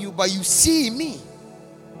not tell you, but you see in me.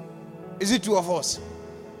 Is it true of us?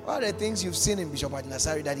 What are the things you've seen in Bishop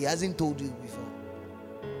Ajinasari that he hasn't told you before?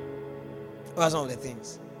 What are some of the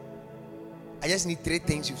things? I just need 3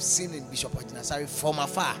 things you've seen in Bishop Ajinasari from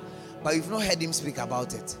afar, but you've not heard him speak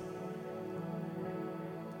about it.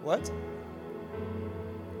 What?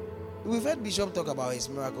 We've heard Bishop talk about his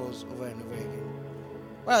miracles over and over again.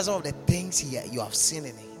 What are some of the things you have seen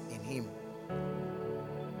in him?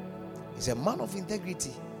 He's a man of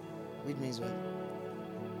integrity, which means what?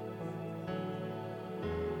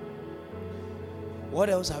 What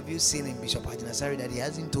else have you seen in Bishop Ajinasari that he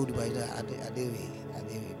hasn't told you about?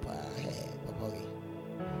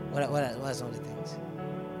 What are some of the things?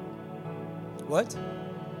 What?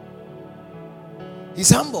 He's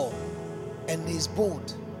humble and he's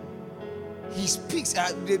bold. He speaks.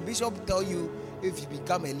 The bishop tell you, if you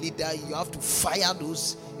become a leader, you have to fire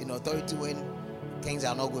those in authority when things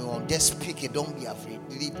are not going on. Just speak it. Don't be afraid.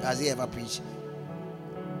 Has he ever preached?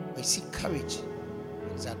 But you see, courage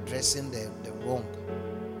is addressing the wrong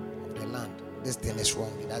of the land. This thing is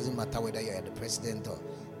wrong. It doesn't matter whether you're the president or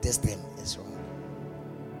this thing is wrong.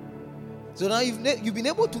 So now you've been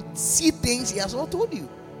able to see things he has not told you.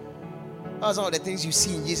 What are some of the things you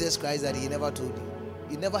see in Jesus Christ that he never told you?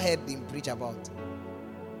 You never heard him preach about.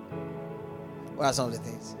 What are some of the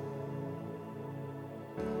things?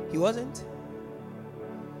 He wasn't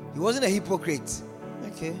a hypocrite.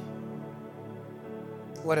 Okay.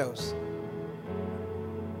 What else?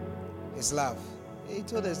 His love. He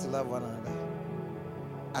told us to love one another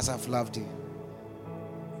as I've loved you.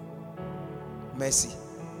 Mercy.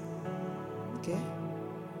 Okay.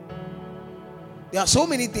 There are so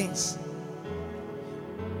many things.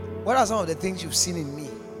 What are some of the things you've seen in me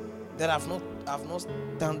that I've not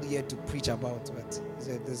stand here to preach about? But he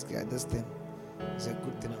said, this guy, this thing is a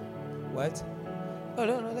good thing. What? Oh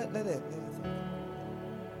no, let it.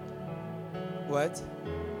 What?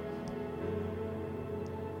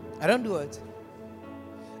 I don't do it.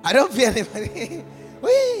 I don't fear anybody.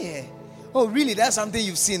 Wait. Oh, really? That's something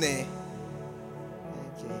you've seen, eh?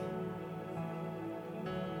 Okay.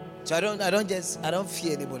 So I don't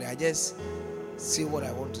fear anybody. I just say what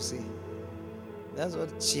I want to say. That's what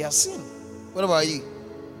she has seen. What about you?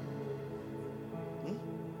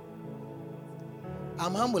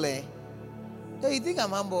 I'm humble, eh? Hey, you think I'm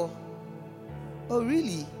humble? Oh,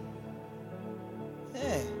 really?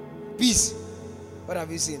 Yeah. Peace. What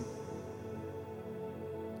have you seen?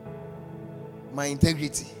 My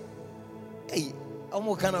integrity. Hey,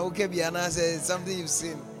 I'm kind of okay. Biana says something you've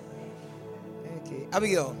seen. Okay,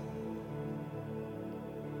 Abigail.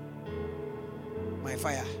 My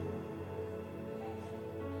fire.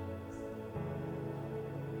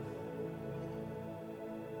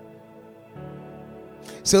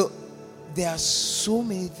 So there are so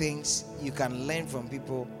many things you can learn from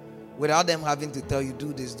people without them having to tell you,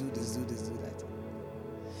 do this, do this, do this, do that.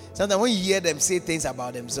 Sometimes when you hear them say things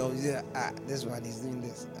about themselves, you say, this one is doing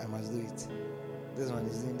this, I must do it. This one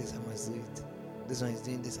is doing this, I must do it. This one is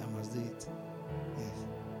doing this, I must do it. Yes.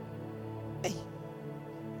 Hey,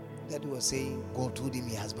 Daddy was saying God told him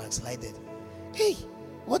he has backslided. Hey,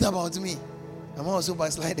 what about me? I'm also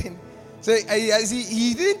backsliding. So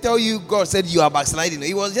he didn't tell you God said you are backsliding.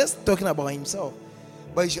 He was just talking about himself.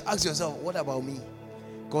 But you should ask yourself, what about me?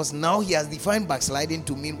 Because now he has defined backsliding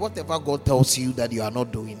to mean whatever God tells you that you are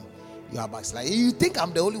not doing, you are backsliding. You think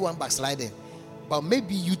I'm the only one backsliding, but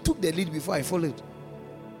maybe you took the lead before I followed.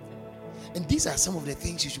 And these are some of the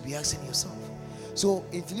things you should be asking yourself. So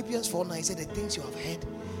in Philippians 4:9, he said the things you have heard,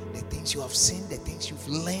 the things you have seen, the things you've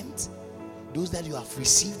learned, those that you have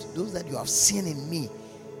received, those that you have seen in me,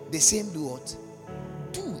 the same do what?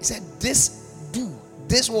 Do. He said this do.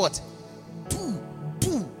 This what? Do.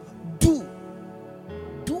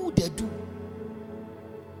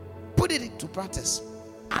 Put it into practice.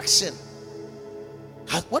 Action.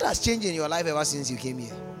 What has changed in your life ever since you came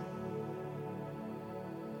here?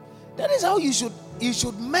 That is how you should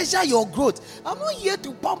measure your growth. I'm not here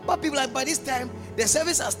to pump up people like by this time the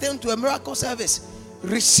service has turned to a miracle service.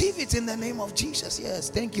 Receive it in the name of Jesus. Yes,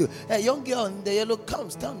 thank you. Hey, young girl in the yellow, come,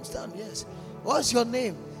 stand. Yes. What's your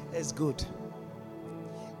name? It's good.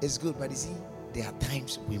 It's good, but you see, there are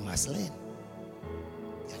times we must learn.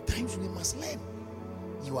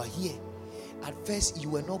 You are here. At first, you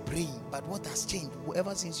were not praying, but what has changed?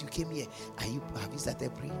 Ever since you came here, have you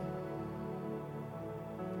started praying?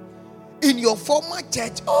 In your former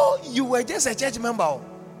church, you were just a church member.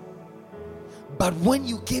 But when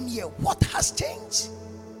you came here, what has changed?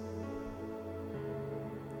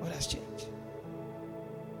 What has changed?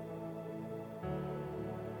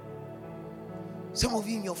 Some of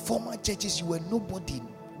you in your former churches, you were nobody.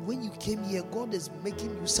 When you came here, God is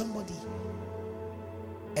making you somebody.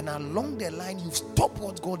 And along the line, you stop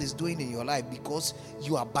what God is doing in your life because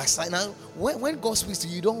you are backsliding. Now, when God speaks to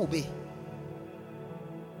you, you don't obey.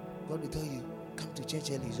 God will tell you, come to church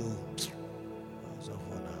early. So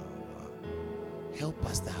for now, help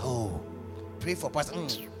pastor. Pray for pastor.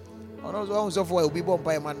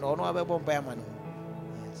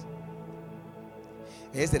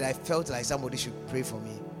 Yesterday, I felt like somebody should pray for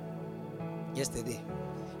me. Yesterday.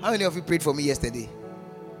 How many of you prayed for me yesterday?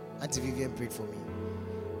 Auntie Vivian prayed for me.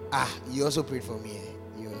 You also prayed for me.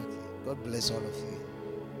 Okay. God bless all of you.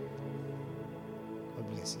 God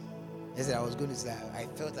bless you. Yesterday, I was going to say, I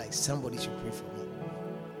felt like somebody should pray for me.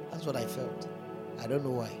 That's what I felt. I don't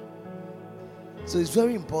know why. So it's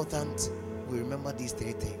very important we remember these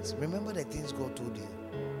three things. Remember the things God told you.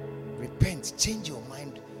 Repent, change your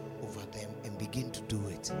mind over them, and begin to do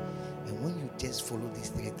it. And when you just follow these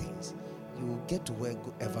three things, you will get to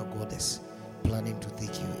wherever God is planning to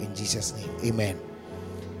take you. In Jesus' name, amen.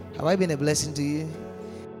 Have I been a blessing to you?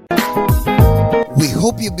 We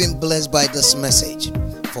hope you've been blessed by this message.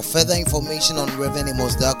 For further information on Reverend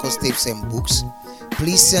Amos Darko's tapes and books,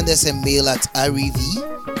 please send us a mail at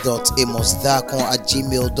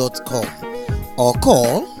rev.amosdarko@gmail.com or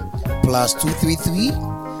call +233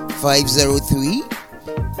 503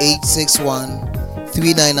 861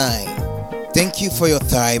 399. Thank you for your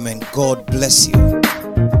time and God bless you.